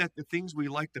 Why is it that the things we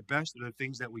like the best are the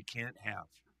things that we can't have?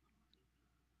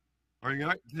 Or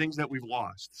the things that we've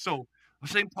lost? So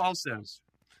St. Paul says,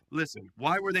 listen,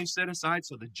 why were they set aside?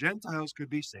 So the Gentiles could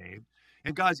be saved.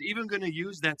 And God's even going to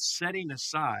use that setting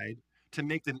aside to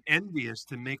make them envious,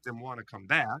 to make them want to come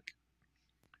back.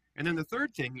 And then the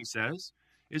third thing he says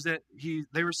is that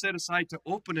they were set aside to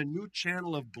open a new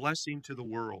channel of blessing to the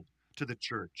world, to the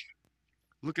church.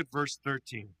 Look at verse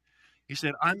 13. He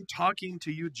said, I'm talking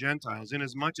to you Gentiles,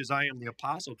 inasmuch as I am the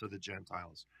apostle to the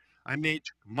Gentiles. I make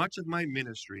much of my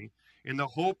ministry in the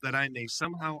hope that I may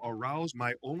somehow arouse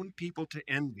my own people to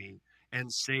envy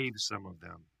and save some of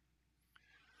them.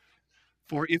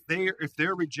 For if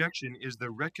their rejection is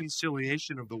the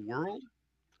reconciliation of the world,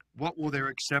 what will their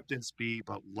acceptance be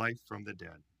but life from the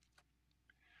dead?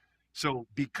 So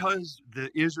because the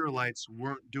Israelites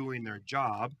weren't doing their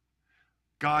job,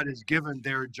 God has given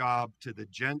their job to the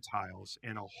Gentiles,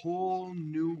 and a whole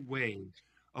new way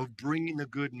of bringing the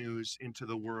good news into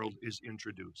the world is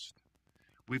introduced.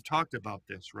 We've talked about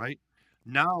this, right?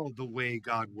 Now, the way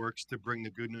God works to bring the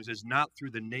good news is not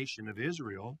through the nation of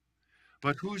Israel,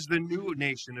 but who's the new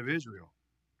nation of Israel?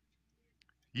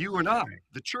 You and I,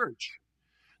 the church.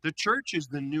 The church is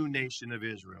the new nation of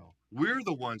Israel. We're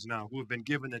the ones now who have been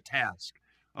given the task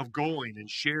of going and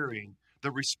sharing.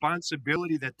 The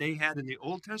responsibility that they had in the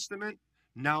Old Testament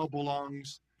now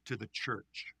belongs to the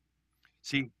church.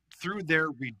 See, through their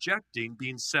rejecting,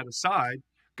 being set aside,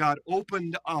 God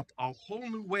opened up a whole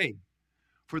new way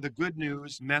for the good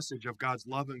news message of God's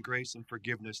love and grace and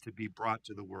forgiveness to be brought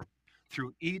to the world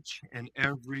through each and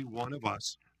every one of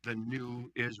us, the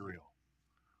new Israel.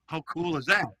 How cool is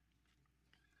that?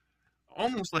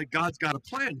 Almost like God's got a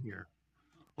plan here,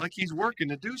 like he's working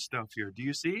to do stuff here. Do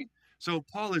you see? So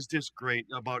Paul is just great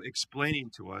about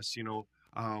explaining to us,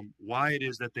 why it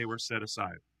is that they were set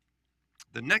aside.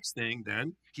 The next thing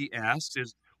then he asks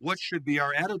is, what should be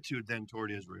our attitude then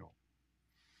toward Israel?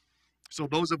 So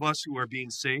those of us who are being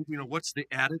saved, what's the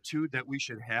attitude that we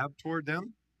should have toward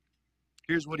them?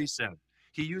 Here's what he said.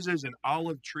 He uses an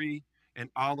olive tree and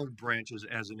olive branches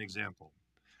as an example.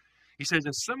 He says,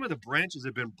 if some of the branches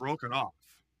have been broken off,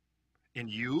 and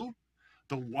you,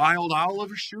 the wild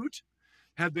olive shoot,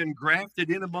 have been grafted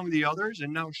in among the others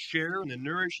and now share in the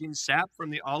nourishing sap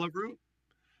from the olive root,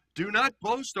 do not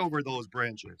boast over those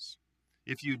branches.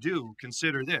 If you do,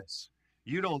 consider this.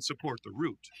 You don't support the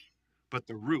root, but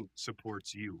the root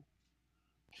supports you.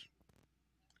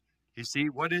 You see,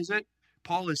 what is it?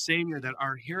 Paul is saying here that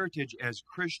our heritage as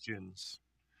Christians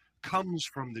comes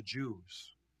from the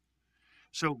Jews.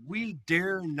 So we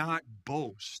dare not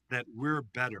boast that we're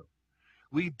better.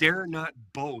 We dare not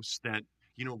boast that,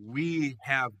 we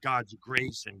have God's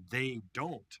grace and they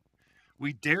don't.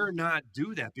 We dare not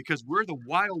do that because we're the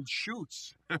wild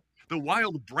shoots, the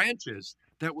wild branches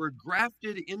that were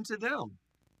grafted into them.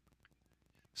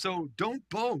 So don't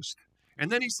boast.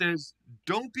 And then he says,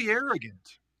 don't be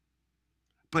arrogant,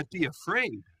 but be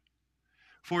afraid.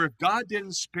 For if God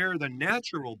didn't spare the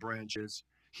natural branches,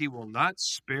 he will not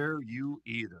spare you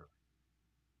either.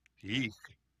 Eek.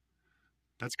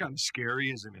 That's kind of scary,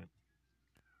 isn't it?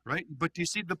 Right? But do you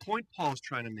see the point Paul's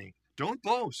trying to make? Don't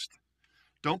boast.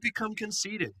 Don't become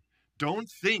conceited. Don't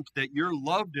think that you're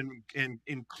loved and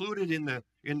included in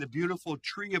the beautiful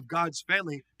tree of God's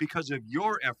family because of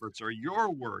your efforts or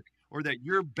your work, or that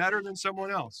you're better than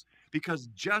someone else. Because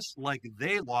just like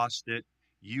they lost it,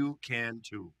 you can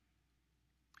too.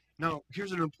 Now,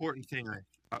 here's an important thing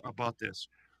about this.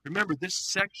 Remember, this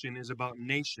section is about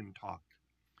nation talk.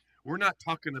 We're not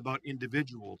talking about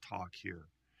individual talk here.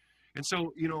 And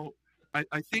so,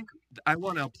 I think I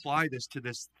want to apply this to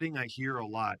this thing I hear a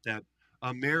lot, that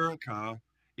America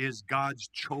is God's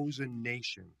chosen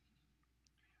nation.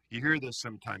 You hear this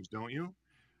sometimes, don't you?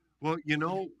 Well,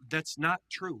 that's not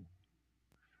true,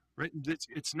 right?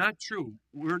 It's not true.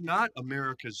 We're not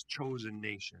America's chosen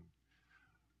nation.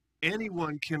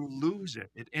 Anyone can lose it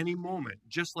at any moment,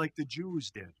 just like the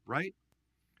Jews did, right?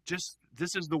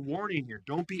 This is the warning here.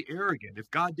 Don't be arrogant. If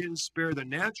God didn't spare the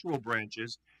natural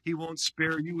branches, he won't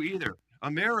spare you either.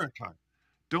 America,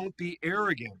 don't be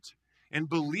arrogant and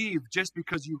believe just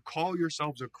because you call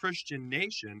yourselves a Christian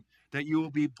nation that you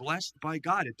will be blessed by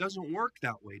God. It doesn't work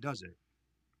that way, does it?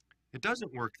 It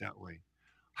doesn't work that way.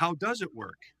 How does it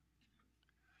work?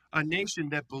 A nation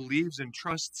that believes and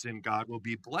trusts in God will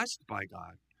be blessed by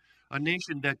God. A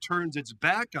nation that turns its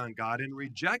back on God and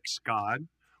rejects God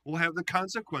will have the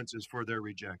consequences for their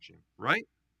rejection, right?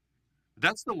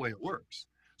 That's the way it works.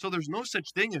 So there's no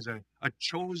such thing as a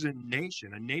chosen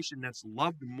nation, a nation that's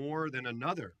loved more than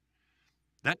another.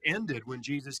 That ended when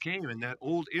Jesus came, and that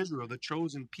old Israel, the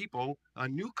chosen people, a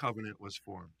new covenant was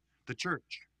formed, the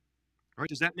church. All right,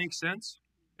 does that make sense,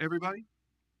 everybody?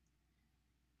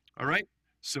 All right,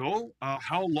 so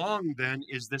how long then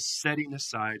is this setting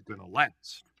aside going to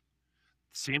last?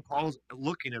 St. Paul's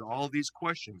looking at all of these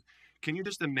questions. Can you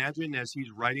just imagine as he's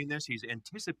writing this, he's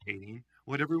anticipating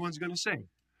what everyone's going to say?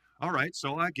 All right,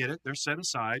 so I get it. They're set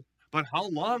aside. But how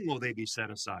long will they be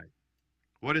set aside?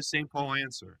 What does St. Paul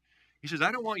answer? He says,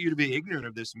 I don't want you to be ignorant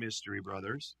of this mystery,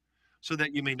 brothers, so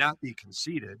that you may not be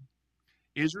conceited.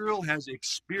 Israel has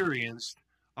experienced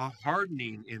a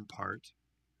hardening in part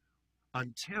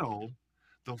until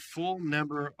the full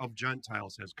number of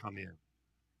Gentiles has come in.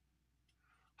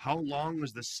 How long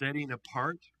is the setting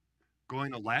apart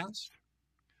going to last?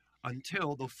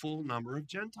 Until the full number of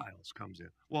Gentiles comes in.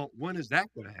 Well, when is that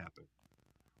going to happen?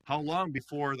 How long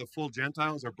before the full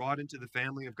Gentiles are brought into the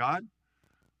family of God?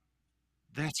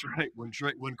 That's right,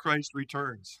 when Christ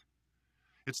returns.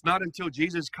 It's not until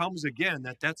Jesus comes again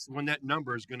that's when that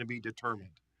number is going to be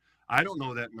determined. I don't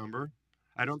know that number.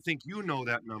 I don't think you know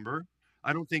that number.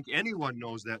 I don't think anyone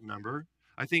knows that number.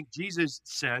 I think Jesus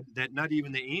said that not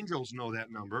even the angels know that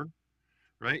number,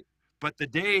 right? But the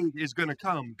day is going to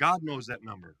come. God knows that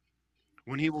number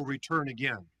when he will return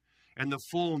again. And the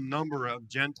full number of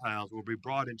Gentiles will be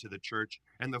brought into the church,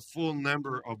 and the full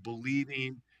number of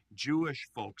believing Jewish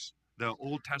folks, the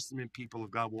Old Testament people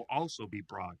of God, will also be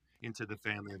brought into the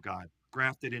family of God,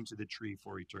 grafted into the tree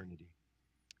for eternity.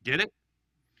 Get it?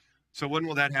 So when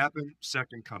will that happen?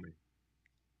 Second coming.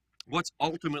 What's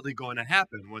ultimately going to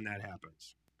happen when that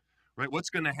happens? Right? What's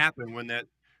going to happen when that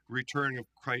return of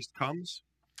Christ comes?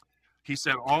 He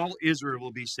said, all Israel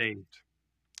will be saved.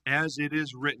 As it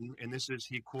is written, and this is,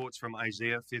 he quotes from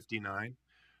Isaiah 59,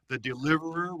 the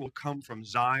deliverer will come from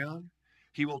Zion.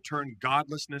 He will turn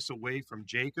godlessness away from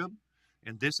Jacob.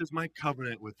 And this is my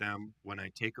covenant with them when I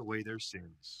take away their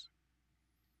sins.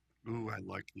 Ooh, I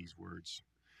like these words.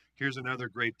 Here's another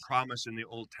great promise in the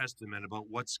Old Testament about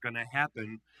what's going to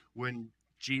happen when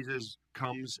Jesus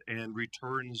comes and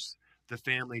returns the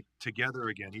family together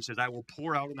again. He says, I will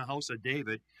pour out in the house of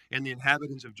David and the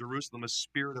inhabitants of Jerusalem a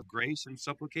spirit of grace and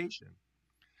supplication.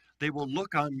 They will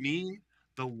look on me,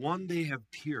 the one they have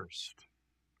pierced,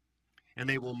 and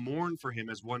they will mourn for him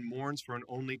as one mourns for an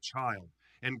only child,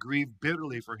 and grieve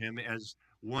bitterly for him as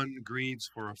one grieves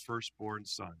for a firstborn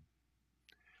son.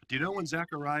 Do you know when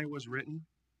Zechariah was written?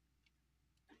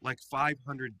 Like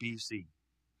 500 BC,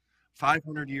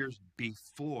 500 years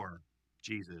before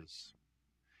Jesus.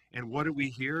 And what do we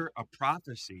hear? A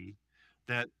prophecy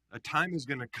that a time is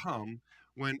going to come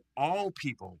when all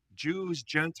people, Jews,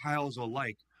 Gentiles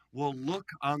alike, will look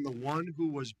on the one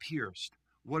who was pierced.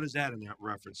 What is that in that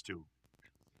reference to?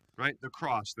 Right? The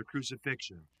cross, the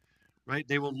crucifixion. Right?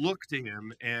 They will look to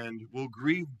him and will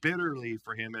grieve bitterly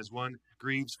for him as one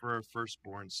grieves for a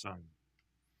firstborn son.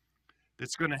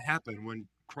 It's going to happen when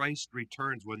Christ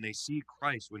returns, when they see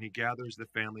Christ, when he gathers the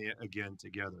family again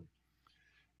together.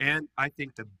 And I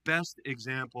think the best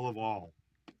example of all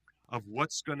of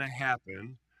what's going to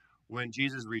happen when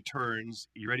Jesus returns,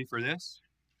 you ready for this?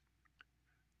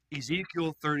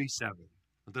 Ezekiel 37,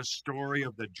 the story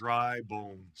of the dry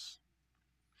bones.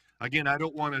 Again, I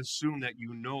don't want to assume that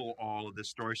you know all of this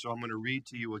story, so I'm going to read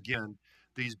to you again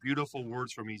these beautiful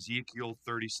words from Ezekiel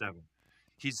 37.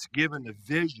 He's given a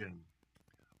vision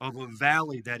of a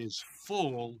valley that is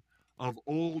full of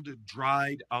old,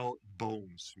 dried out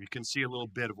bones. You can see a little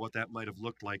bit of what that might have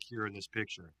looked like here in this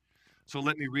picture. So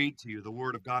let me read to you the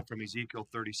word of God from Ezekiel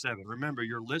 37. Remember,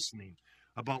 you're listening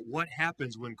about what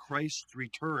happens when Christ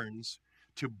returns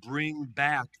to bring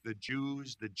back the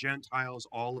Jews, the Gentiles,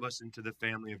 all of us into the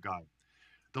family of God.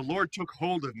 The Lord took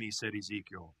hold of me, said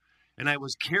Ezekiel, and I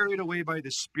was carried away by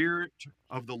the Spirit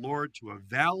of the Lord to a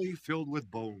valley filled with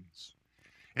bones.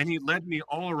 And he led me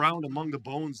all around among the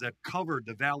bones that covered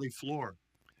the valley floor.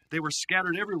 They were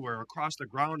scattered everywhere across the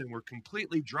ground and were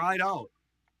completely dried out.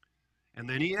 And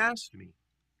then he asked me,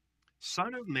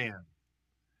 Son of man,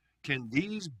 can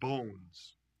these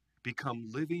bones become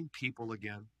living people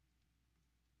again?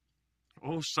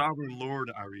 O sovereign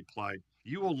Lord, I replied,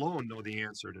 you alone know the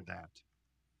answer to that.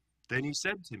 Then he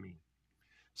said to me,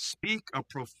 Speak a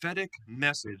prophetic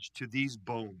message to these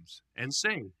bones and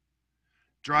say,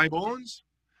 Dry bones,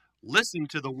 listen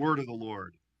to the word of the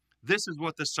Lord. This is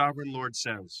what the sovereign Lord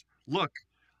says. Look,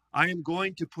 I am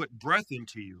going to put breath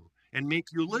into you and make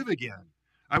you live again.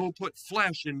 I will put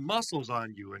flesh and muscles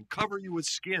on you and cover you with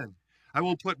skin. I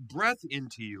will put breath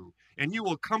into you and you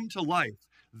will come to life.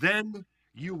 Then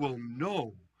you will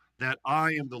know that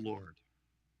I am the Lord.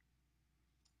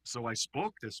 So I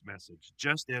spoke this message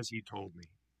just as he told me.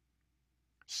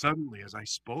 Suddenly, as I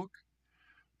spoke,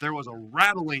 there was a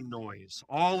rattling noise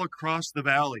all across the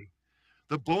valley.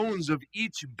 The bones of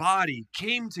each body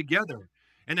came together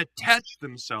and attached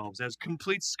themselves as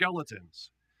complete skeletons.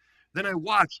 Then I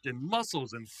watched, and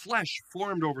muscles and flesh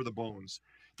formed over the bones.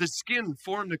 The skin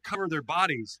formed to cover their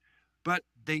bodies, but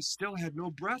they still had no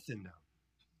breath in them.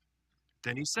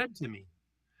 Then he said to me,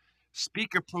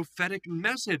 Speak a prophetic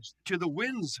message to the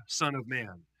winds, Son of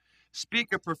man. Speak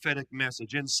a prophetic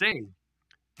message and say,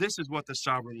 This is what the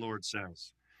sovereign Lord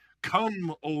says.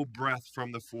 Come, O breath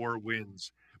from the four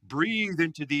winds. Breathe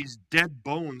into these dead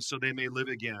bones so they may live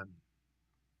again.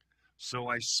 So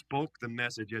I spoke the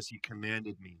message as he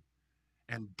commanded me,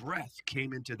 and breath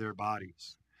came into their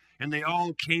bodies. And they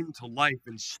all came to life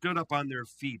and stood up on their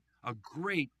feet, a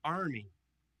great army.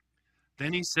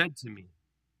 Then he said to me,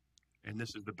 and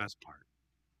this is the best part,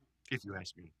 if you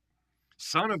ask me,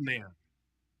 Son of man,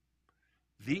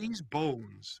 these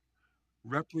bones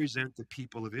represent the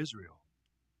people of Israel.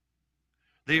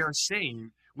 They are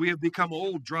saying, we have become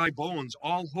old, dry bones.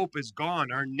 All hope is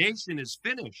gone. Our nation is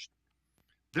finished.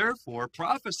 Therefore,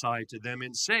 prophesy to them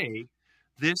and say,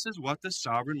 this is what the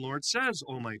sovereign Lord says,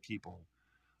 O my people.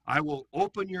 I will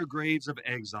open your graves of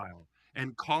exile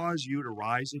and cause you to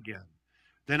rise again.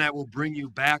 Then I will bring you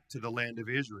back to the land of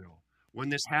Israel. When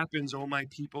this happens, O my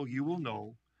people, you will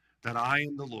know that I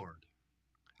am the Lord.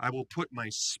 I will put my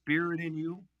spirit in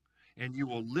you, and you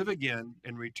will live again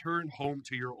and return home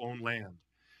to your own land.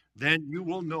 Then you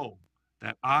will know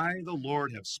that I, the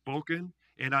Lord, have spoken,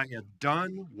 and I have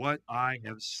done what I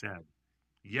have said.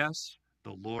 Yes,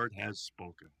 the Lord has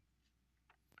spoken.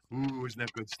 Ooh, isn't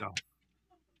that good stuff?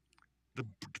 The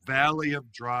valley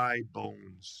of dry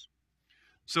bones.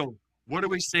 So, what are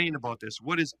we saying about this?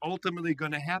 What is ultimately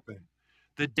going to happen?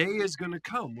 The day is going to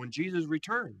come when Jesus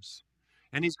returns,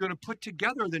 and he's going to put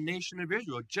together the nation of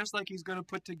Israel, just like he's going to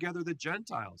put together the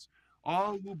Gentiles,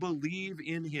 all who believe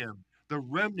in him. The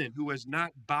remnant who has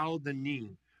not bowed the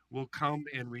knee will come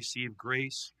and receive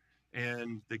grace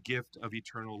and the gift of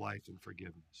eternal life and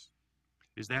forgiveness.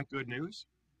 Is that good news?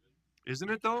 Isn't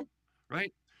it, though?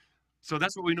 Right? So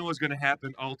that's what we know is going to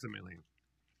happen ultimately.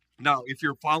 Now, if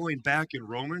you're following back in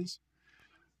Romans,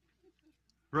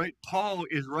 right, Paul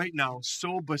is right now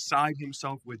so beside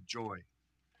himself with joy.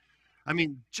 I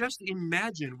mean, just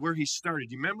imagine where he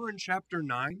started. You remember in chapter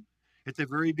 9, at the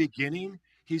very beginning,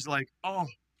 he's like, oh,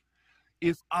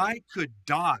 if I could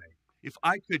die, if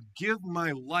I could give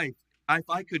my life, if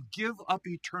I could give up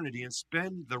eternity and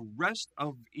spend the rest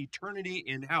of eternity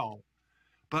in hell,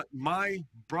 but my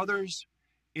brothers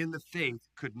in the faith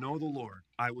could know the Lord,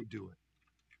 I would do it.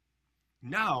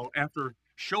 Now, after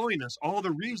showing us all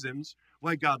the reasons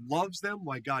why God loves them,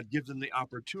 why God gives them the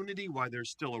opportunity, why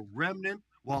there's still a remnant,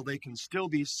 while they can still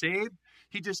be saved,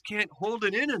 he just can't hold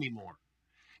it in anymore.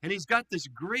 And he's got this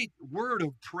great word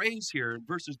of praise here in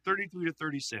verses 33 to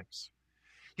 36.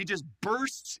 He just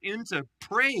bursts into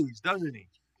praise, doesn't he?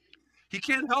 He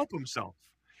can't help himself.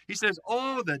 He says,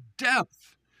 oh, the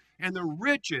depth and the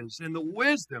riches and the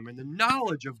wisdom and the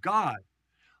knowledge of God.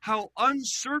 How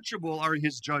unsearchable are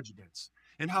his judgments,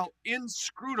 and how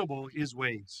inscrutable his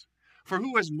ways. For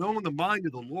who has known the mind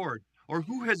of the Lord, or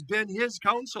who has been his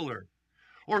counselor,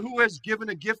 or who has given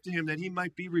a gift to him that he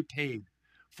might be repaid?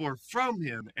 For from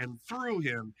him and through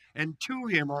him and to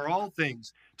him are all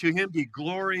things. To him be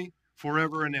glory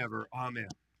forever and ever. Amen.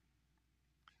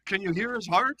 Can you hear his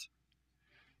heart?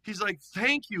 He's like,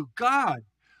 thank you, God.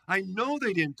 I know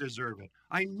they didn't deserve it.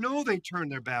 I know they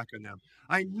turned their back on them.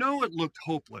 I know it looked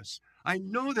hopeless. I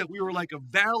know that we were like a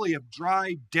valley of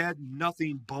dry, dead,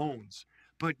 nothing bones.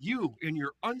 But you, in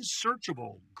your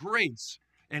unsearchable grace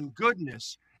and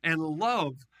goodness and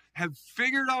love, have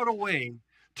figured out a way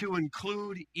to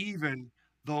include even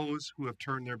those who have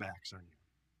turned their backs on you.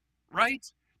 Right?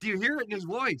 Do you hear it in his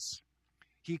voice?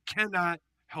 He cannot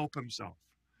help himself.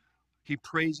 He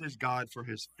praises God for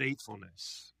his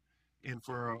faithfulness and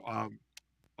for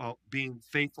being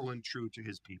faithful and true to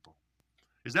his people.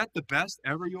 Is that the best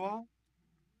ever, you all?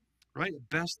 Right?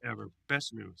 Best ever.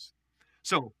 Best news.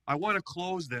 So I want to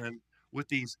close then with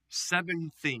these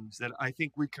 7 things that I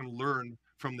think we can learn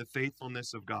from the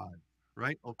faithfulness of God.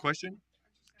 Right? Oh, question?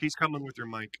 He's coming with your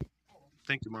mic.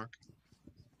 Thank you, Mark.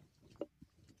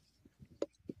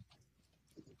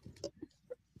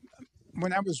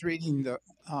 When I was reading the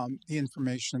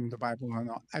information, the Bible,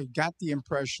 and all, I got the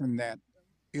impression that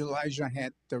Elijah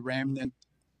had the remnant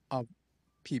of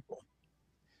people.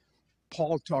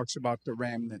 Paul talks about the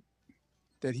remnant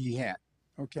that he had,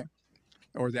 okay,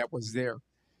 or that was there.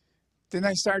 Then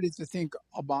I started to think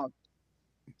about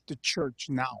the church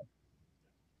now.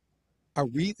 Are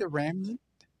we the remnant?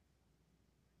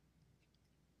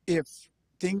 If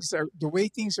things are the way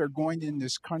things are going in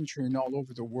this country and all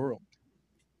over the world.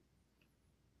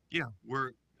 Yeah,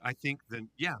 I think that,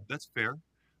 yeah, that's fair.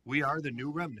 We are the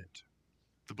new remnant,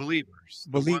 the believers,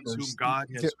 the ones whom God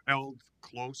has held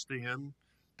close to him.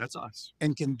 That's us.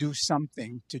 And can do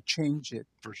something to change it.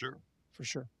 For sure. For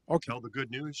sure. Okay. Tell the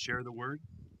good news, share the word.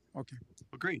 Okay.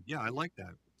 Agreed. Yeah, I like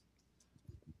that.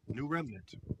 New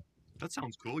remnant. That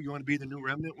sounds cool. You want to be the new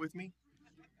remnant with me?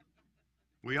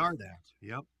 We are that.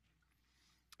 Yep.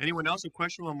 Anyone else a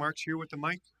question while Mark's here with the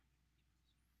mic?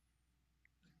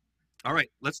 All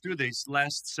right, let's do these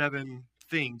last 7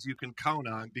 things you can count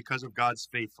on because of God's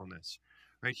faithfulness.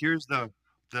 Right, here's the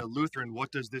Lutheran what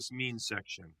does this mean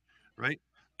section, right?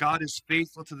 God is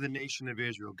faithful to the nation of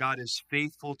Israel. God is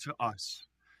faithful to us.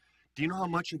 Do you know how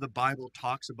much of the Bible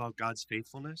talks about God's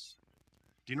faithfulness?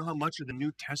 Do you know how much of the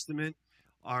New Testament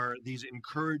are these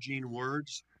encouraging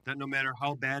words that no matter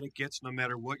how bad it gets, no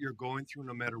matter what you're going through,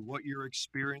 no matter what you're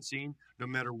experiencing, no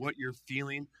matter what you're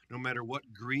feeling, no matter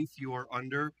what grief you are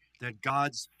under, that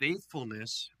God's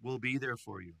faithfulness will be there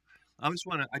for you.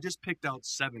 I just picked out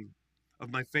 7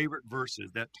 of my favorite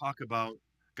verses that talk about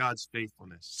God's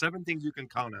faithfulness. 7 things you can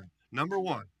count on. Number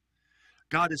 1,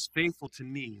 God is faithful to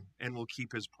me and will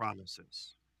keep his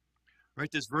promises.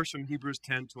 Right? This verse from Hebrews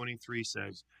 10:23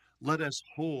 says, "Let us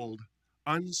hold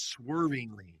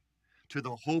unswervingly to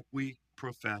the hope we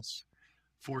profess,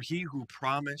 for he who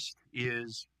promised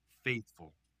is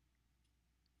faithful."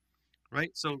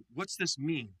 Right? So what's this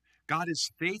mean? God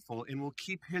is faithful and will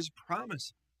keep his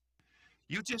promise.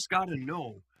 You just got to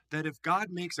know that if God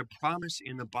makes a promise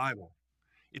in the Bible,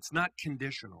 it's not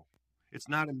conditional. It's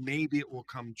not a maybe it will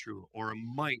come true or it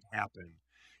might happen.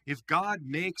 If God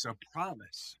makes a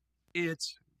promise,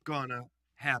 it's gonna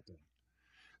happen.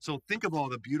 So think of all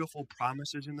the beautiful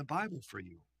promises in the Bible for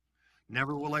you.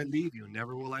 Never will I leave you,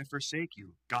 never will I forsake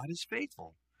you. God is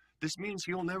faithful. This means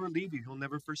he'll never leave you, he'll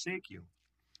never forsake you.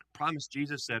 Promise,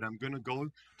 Jesus said, I'm going to go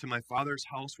to my Father's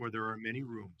house where there are many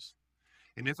rooms.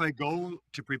 And if I go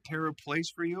to prepare a place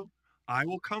for you, I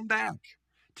will come back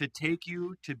to take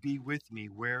you to be with me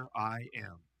where I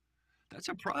am. That's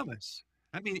a promise.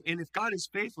 I mean, and if God is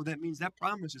faithful, that means that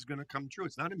promise is going to come true.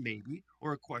 It's not a maybe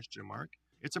or a question mark.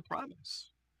 It's a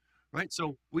promise, right?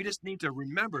 So we just need to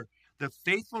remember the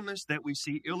faithfulness that we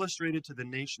see illustrated to the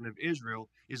nation of Israel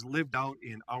is lived out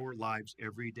in our lives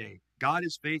every day. God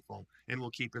is faithful and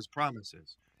will keep his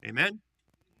promises. Amen?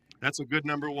 That's a good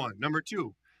number 1. Number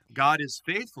 2, God is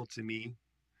faithful to me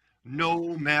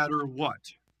no matter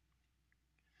what.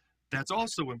 That's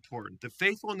also important. The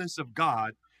faithfulness of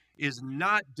God is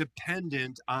not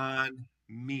dependent on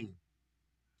me.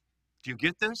 Do you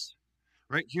get this?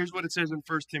 Right? Here's what it says in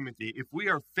 1 Timothy. If we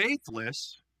are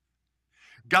faithless,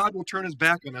 God will turn his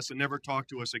back on us and never talk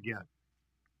to us again.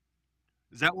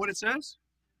 Is that what it says?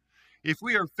 If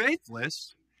we are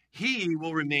faithless, he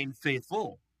will remain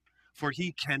faithful, for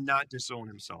he cannot disown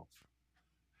himself.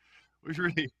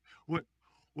 Really,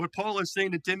 what Paul is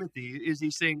saying to Timothy is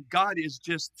he's saying God is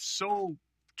just so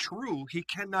true, he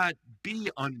cannot be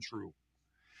untrue.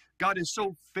 God is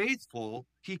so faithful,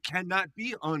 he cannot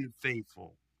be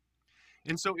unfaithful.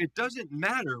 And so it doesn't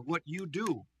matter what you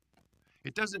do.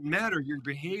 It doesn't matter your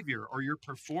behavior or your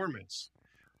performance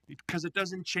because it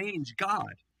doesn't change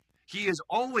God. He is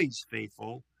always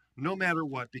faithful no matter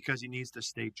what because he needs to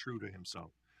stay true to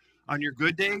himself. On your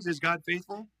good days, is God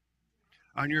faithful?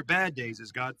 On your bad days,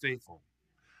 is God faithful?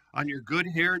 On your good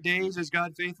hair days, is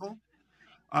God faithful?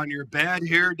 On your bad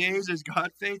hair days, is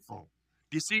God faithful?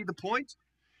 Do you see the point?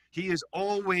 He is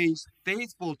always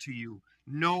faithful to you,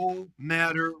 no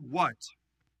matter what.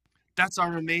 That's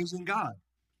our amazing God.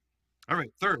 All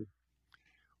right, third,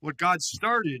 what God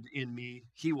started in me,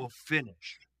 he will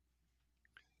finish.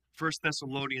 1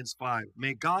 Thessalonians 5,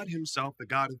 may God himself, the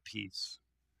God of peace,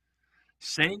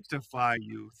 sanctify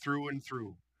you through and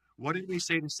through. What did we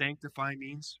say to sanctify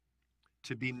means?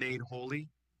 To be made holy.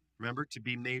 Remember, to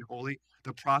be made holy,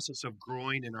 the process of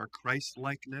growing in our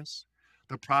Christ-likeness,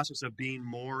 the process of being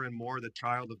more and more the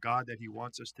child of God that he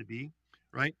wants us to be,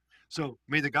 right? So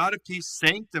may the God of peace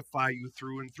sanctify you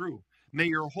through and through. May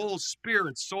your whole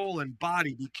spirit, soul, and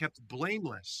body be kept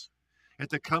blameless at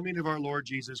the coming of our Lord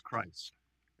Jesus Christ.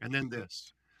 And then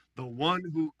this, the one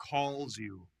who calls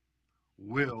you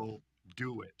will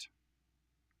do it.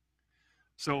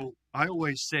 So I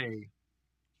always say,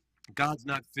 God's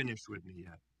not finished with me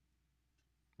yet.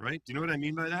 Right? Do you know what I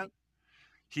mean by that?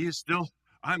 He is still,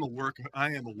 I am a work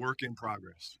in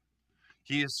progress.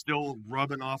 He is still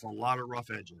rubbing off a lot of rough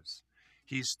edges.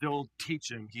 He's still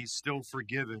teaching, he's still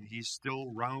forgiving, he's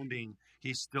still rounding,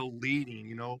 he's still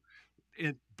leading,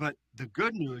 but the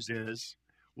good news is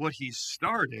what he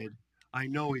started, I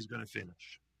know he's going to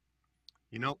finish.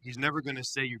 He's never going to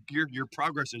say your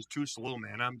progress is too slow,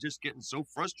 man. I'm just getting so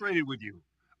frustrated with you.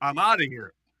 I'm out of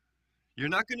here. You're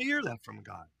not going to hear that from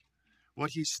God.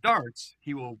 What he starts,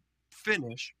 he will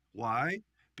finish. Why?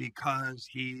 Because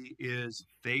he is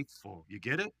faithful. You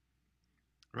get it?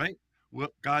 Right?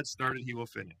 What God started, he will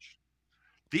finish.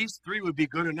 These 3 would be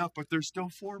good enough, but there's still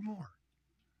 4 more.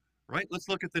 Right? Let's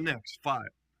look at the next 5,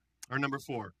 or number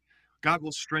 4. God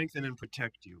will strengthen and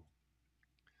protect you.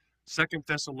 2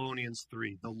 Thessalonians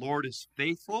 3. The Lord is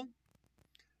faithful,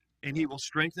 and he will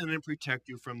strengthen and protect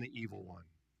you from the evil one.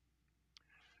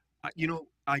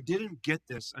 I didn't get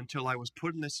this until I was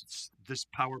putting this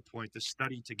PowerPoint, this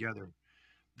study together.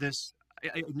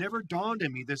 It never dawned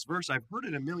on me, this verse. I've heard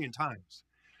it a million times,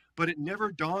 but it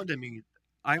never dawned on me.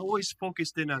 I always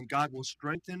focused in on God will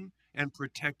strengthen and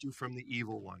protect you from the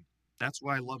evil one. That's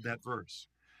why I love that verse.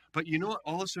 But you know what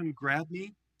all of a sudden grabbed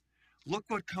me? Look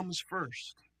what comes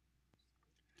first.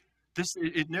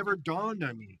 It never dawned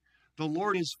on me. The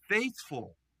Lord is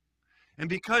faithful. And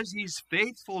because he's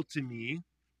faithful to me,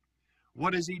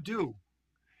 what does he do?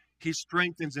 He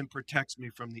strengthens and protects me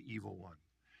from the evil one.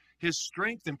 His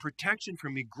strength and protection for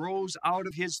me grows out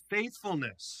of his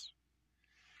faithfulness.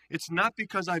 It's not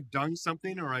because I've done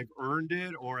something or I've earned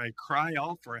it or I cry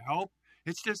out for help.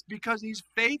 It's just because he's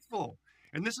faithful.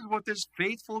 And this is what this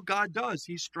faithful God does.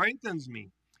 He strengthens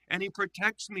me and he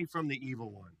protects me from the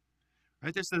evil one.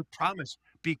 Right? This is the promise.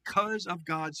 Because of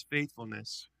God's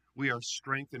faithfulness, we are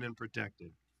strengthened and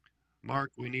protected.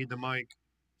 Mark, we need the mic.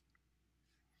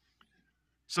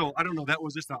 So I don't know, that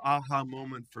was just an aha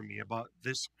moment for me about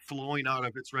this flowing out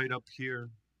of it's right up here.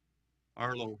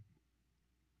 Arlo,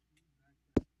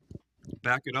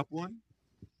 back it up one.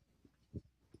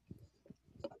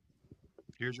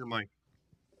 Here's your mic.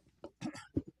 It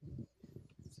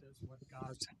says what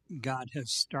God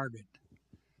has started.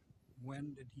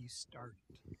 When did he start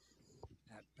it?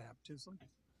 At baptism?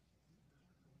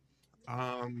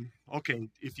 Okay,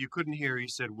 if you couldn't hear, he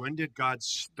said, when did God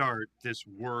start this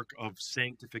work of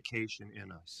sanctification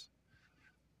in us?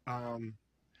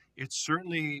 It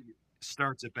certainly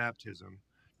starts at baptism.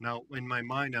 Now, in my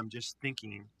mind, I'm just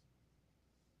thinking,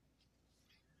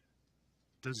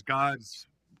 I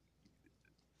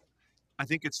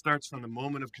think it starts from the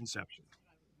moment of conception.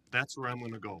 That's where I'm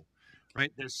going to go,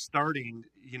 right? There's starting,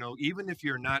 even if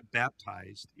you're not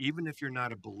baptized, even if you're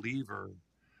not a believer,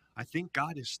 I think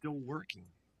God is still working.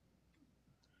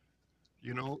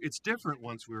 It's different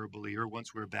once we're a believer,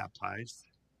 once we're baptized.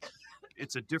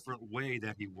 It's a different way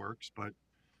that he works, but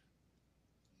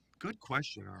good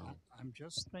question, Arlen. I'm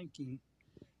just thinking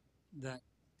that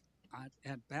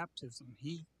at baptism,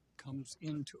 he comes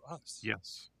into us.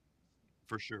 Yes,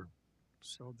 for sure.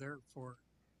 So therefore,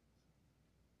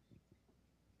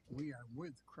 we are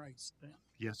with Christ then.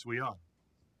 Yes, we are.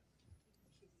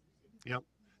 Yep.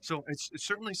 So it's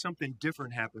certainly something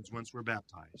different happens once we're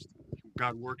baptized.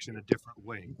 God works in a different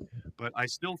way, but I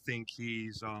still think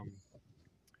he's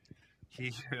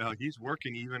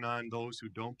working even on those who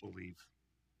don't believe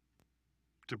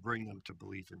to bring them to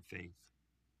belief and faith.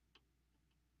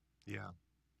 Yeah,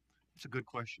 it's a good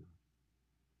question.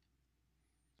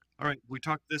 All right, we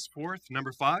talked this fourth.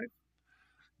 Number 5,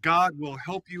 God will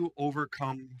help you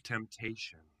overcome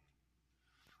temptation.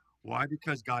 Why?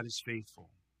 Because God is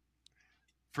faithful.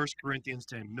 1 Corinthians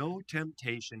 10, no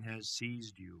temptation has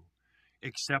seized you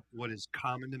except what is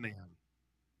common to man.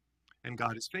 And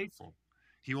God is faithful.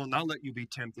 He will not let you be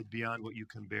tempted beyond what you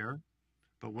can bear.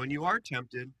 But when you are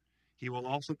tempted, he will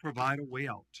also provide a way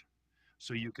out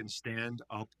so you can stand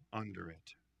up under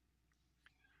it.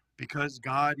 Because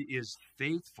God is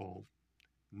faithful,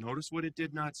 notice what it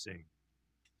did not say.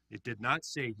 It did not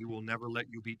say he will never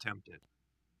let you be tempted.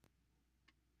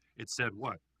 It said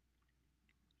what?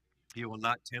 He will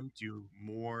not tempt you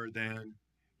more than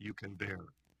you can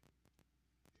bear.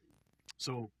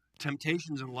 So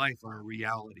temptations in life are a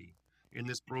reality in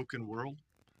this broken world,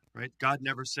 right? God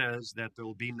never says that there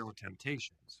will be no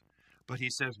temptations. But he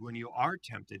says when you are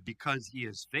tempted, because he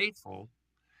is faithful,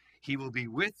 he will be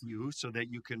with you so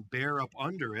that you can bear up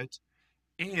under it.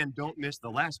 And don't miss the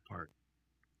last part.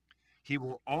 He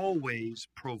will always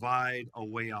provide a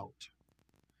way out.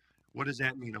 What does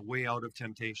that mean, a way out of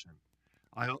temptation?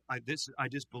 I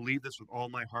just believe this with all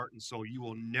my heart and soul. You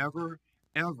will never,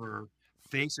 ever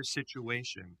face a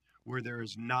situation where there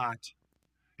is not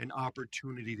an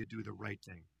opportunity to do the right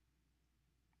thing.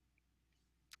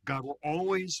 God will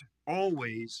always,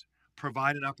 always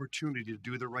provide an opportunity to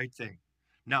do the right thing.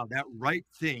 Now, that right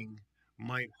thing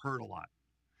might hurt a lot.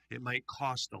 It might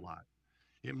cost a lot.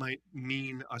 It might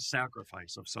mean a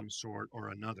sacrifice of some sort or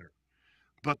another.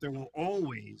 But there will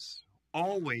always,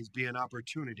 always be an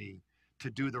opportunity to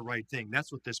do the right thing.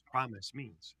 That's what this promise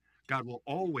means. God will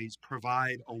always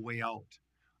provide a way out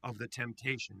of the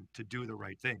temptation to do the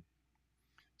right thing.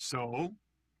 So,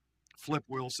 Flip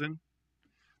Wilson,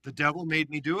 the devil made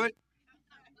me do it.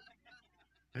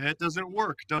 And it doesn't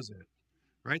work, does it?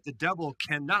 Right? The devil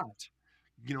cannot,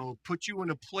 put you in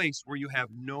a place where you have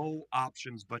no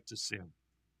options but to sin.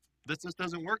 This just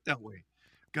doesn't work that way.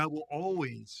 God will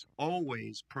always,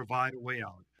 always provide a way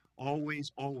out.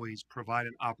 Always, always provide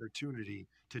an opportunity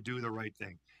to do the right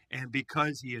thing. And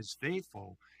because he is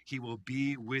faithful, he will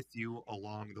be with you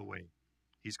along the way.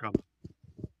 He's coming.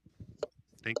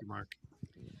 Thank you, Mark.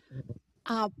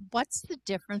 What's the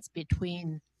difference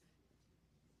between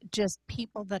just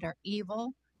people that are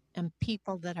evil and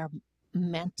people that are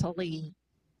mentally,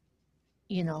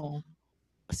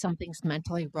 something's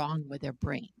mentally wrong with their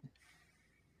brain?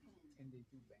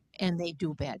 and they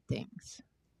do bad things.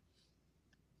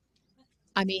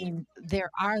 I mean, there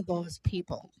are those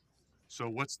people. So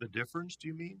what's the difference, do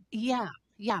you mean? Yeah,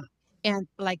 yeah. And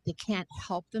like they can't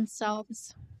help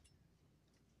themselves.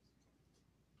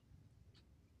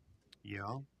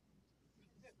 Yeah.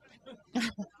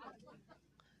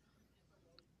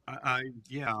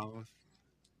 Yeah.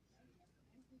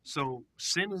 So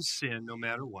sin is sin no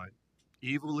matter what.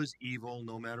 Evil is evil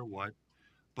no matter what.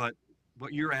 But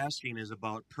what you're asking is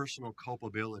about personal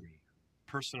culpability,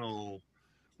 personal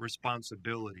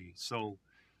responsibility. So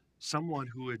someone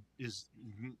who is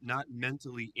not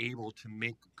mentally able to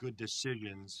make good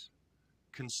decisions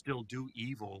can still do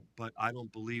evil, but I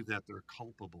don't believe that they're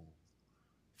culpable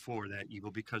for that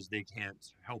evil because they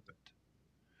can't help it.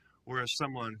 Whereas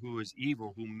someone who is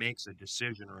evil, who makes a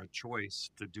decision or a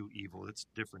choice to do evil, it's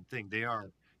a different thing. They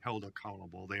are held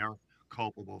accountable. They are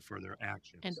culpable for their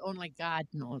actions. And only God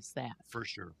knows that. For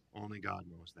sure. Only God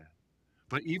knows that.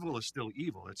 But evil is still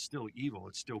evil. It's still evil.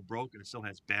 It's still broken. It still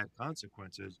has bad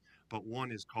consequences. But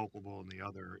one is culpable and the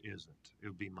other isn't. It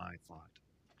would be my thought.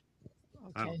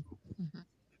 I don't Okay. know.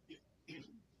 Mhm.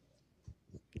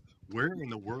 Where in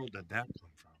the world did that come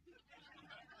from?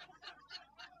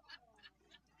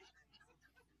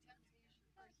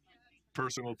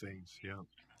 Personal things. Yeah.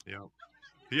 Yeah.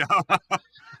 Yeah.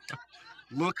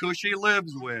 Look who she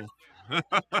lives with.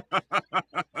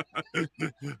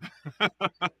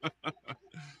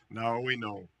 Now we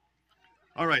know.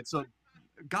 All right. So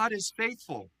God is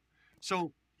faithful.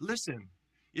 So listen,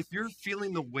 if you're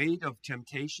feeling the weight of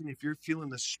temptation, if you're feeling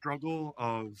the struggle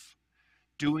of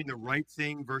doing the right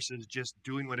thing versus just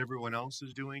doing what everyone else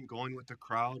is doing, going with the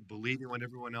crowd, believing what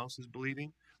everyone else is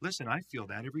believing, listen, I feel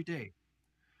that every day.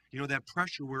 You know, that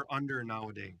pressure we're under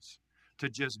nowadays to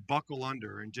just buckle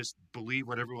under and just believe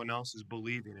what everyone else is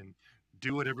believing and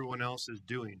do what everyone else is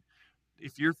doing.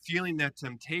 If you're feeling that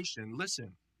temptation,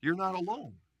 listen, you're not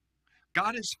alone.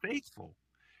 God is faithful.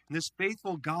 And this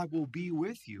faithful God will be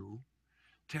with you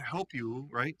to help you,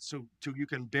 right? So you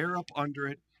can bear up under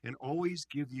it and always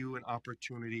give you an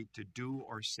opportunity to do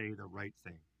or say the right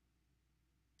thing.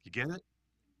 You get it?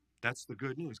 That's the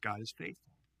good news. God is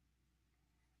faithful.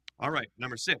 All right,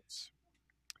 number 6.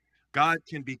 God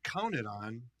can be counted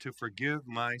on to forgive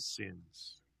my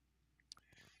sins.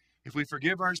 If we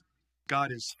forgive our,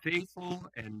 God is faithful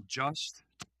and just.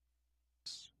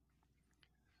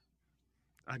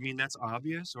 I mean, that's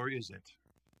obvious, or is it?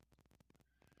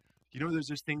 You know, there's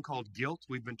this thing called guilt.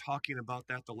 We've been talking about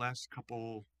that the last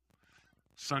couple.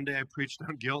 Sunday I preached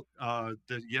on guilt.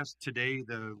 Today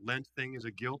the Lent thing is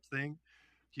a guilt thing.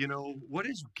 You know, what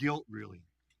is guilt really?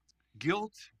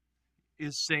 Guilt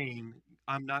is saying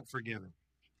I'm not forgiven.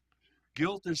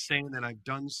 Guilt is saying that I've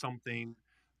done something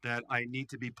that I need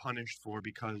to be punished for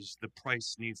because the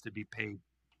price needs to be paid.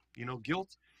 You know,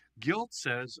 guilt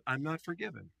says I'm not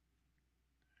forgiven.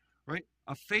 Right?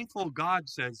 A faithful God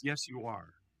says, yes, you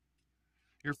are.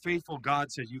 Your faithful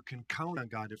God says you can count on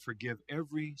God to forgive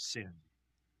every sin.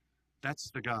 That's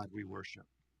the God we worship.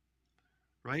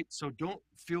 Right? So don't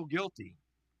feel guilty.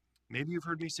 Maybe you've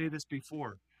heard me say this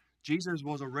before. Jesus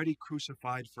was already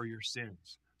crucified for your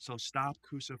sins. So stop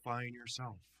crucifying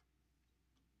yourself.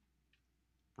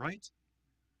 Right?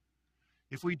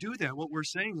 If we do that, what we're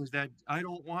saying is that I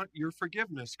don't want your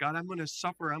forgiveness. God, I'm going to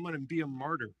suffer. I'm going to be a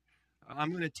martyr.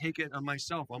 I'm going to take it on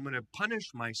myself. I'm going to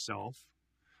punish myself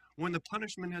when the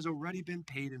punishment has already been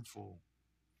paid in full.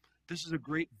 This is a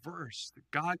great verse that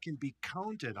God can be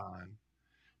counted on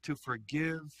to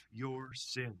forgive your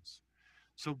sins.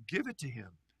 So give it to him.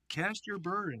 Cast your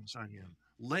burdens on him.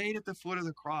 Lay it at the foot of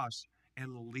the cross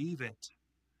and leave it.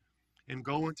 And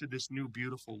go into this new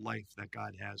beautiful life that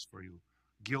God has for you.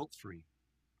 Guilt-free.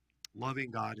 Loving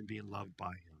God and being loved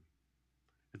by him.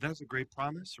 That's a great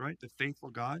promise, right? The faithful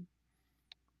God.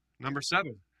 Number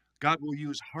 7, God will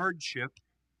use hardship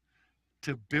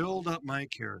to build up my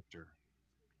character.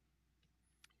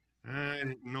 I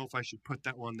didn't know if I should put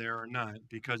that one there or not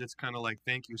because it's kind of like,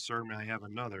 thank you, sir, may I have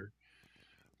another.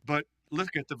 But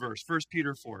look at the verse, 1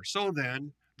 Peter 4. So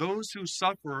then, those who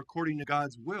suffer according to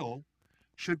God's will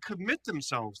should commit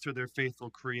themselves to their faithful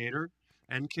Creator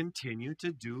and continue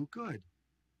to do good.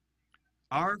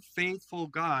 Our faithful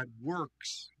God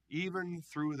works even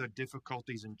through the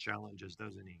difficulties and challenges,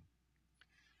 doesn't he?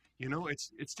 You know,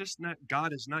 it's just not,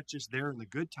 God is not just there in the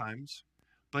good times,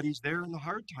 but he's there in the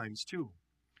hard times too.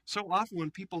 So often when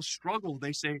people struggle,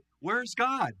 they say, where's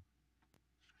God?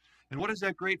 And what does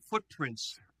that great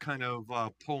Footprints kind of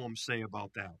poem say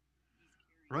about that?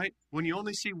 Right? When you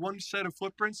only see one set of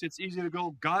footprints, it's easy to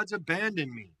go, God's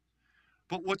abandoned me.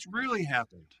 But what's really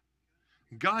happened?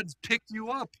 God's picked you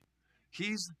up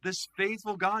This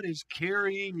faithful God is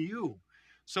carrying you.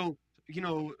 So,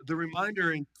 the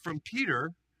reminder from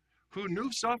Peter, who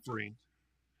knew suffering,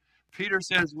 Peter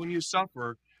says, when you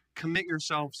suffer, commit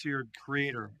yourselves to your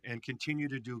Creator and continue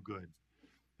to do good.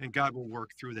 And God will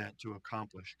work through that to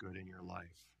accomplish good in your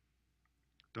life.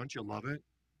 Don't you love it?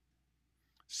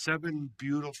 7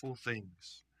 beautiful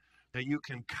things that you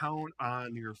can count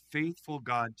on your faithful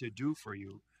God to do for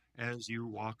you as you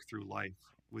walk through life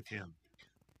with Him.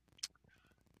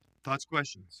 Thoughts,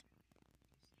 questions?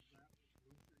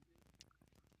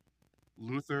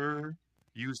 Luther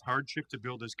used hardship to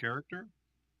build his character?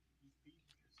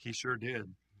 He sure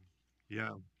did.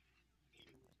 Yeah.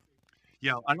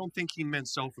 Yeah, I don't think he meant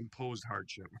self-imposed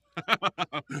hardship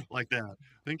like that.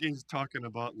 I think he's talking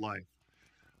about life.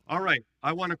 All right,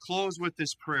 I want to close with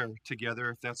this prayer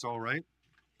together, if that's all right.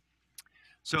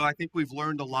 So I think we've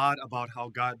learned a lot about how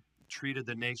God treated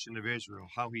the nation of Israel,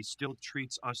 how he still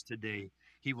treats us today.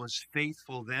 He was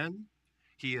faithful then,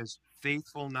 he is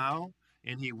faithful now,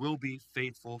 and he will be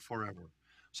faithful forever.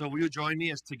 So will you join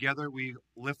me as together we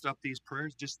lift up these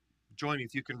prayers? Just join me.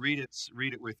 If you can read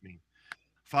it with me.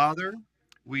 Father,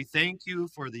 we thank you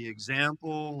for the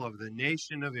example of the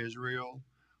nation of Israel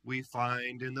we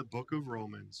find in the book of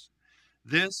Romans.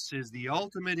 This is the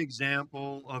ultimate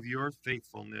example of your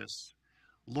faithfulness.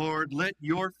 Lord, let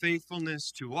your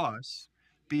faithfulness to us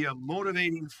be a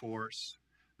motivating force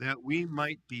that we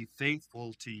might be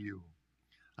faithful to you.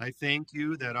 I thank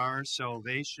you that our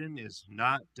salvation is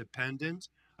not dependent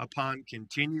upon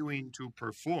continuing to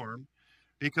perform,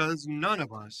 because none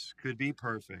of us could be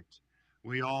perfect.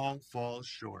 We all fall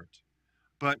short.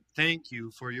 But thank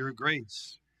you for your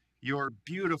grace, your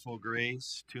beautiful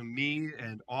grace to me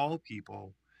and all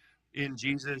people. In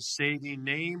Jesus' saving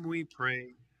name we pray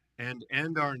and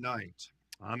end our night.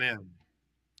 Amen.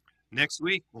 Next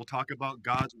week, we'll talk about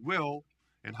God's will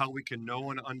and how we can know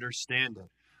and understand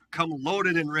it. Come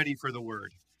loaded and ready for the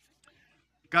word.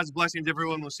 God's blessings,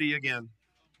 everyone. We'll see you again.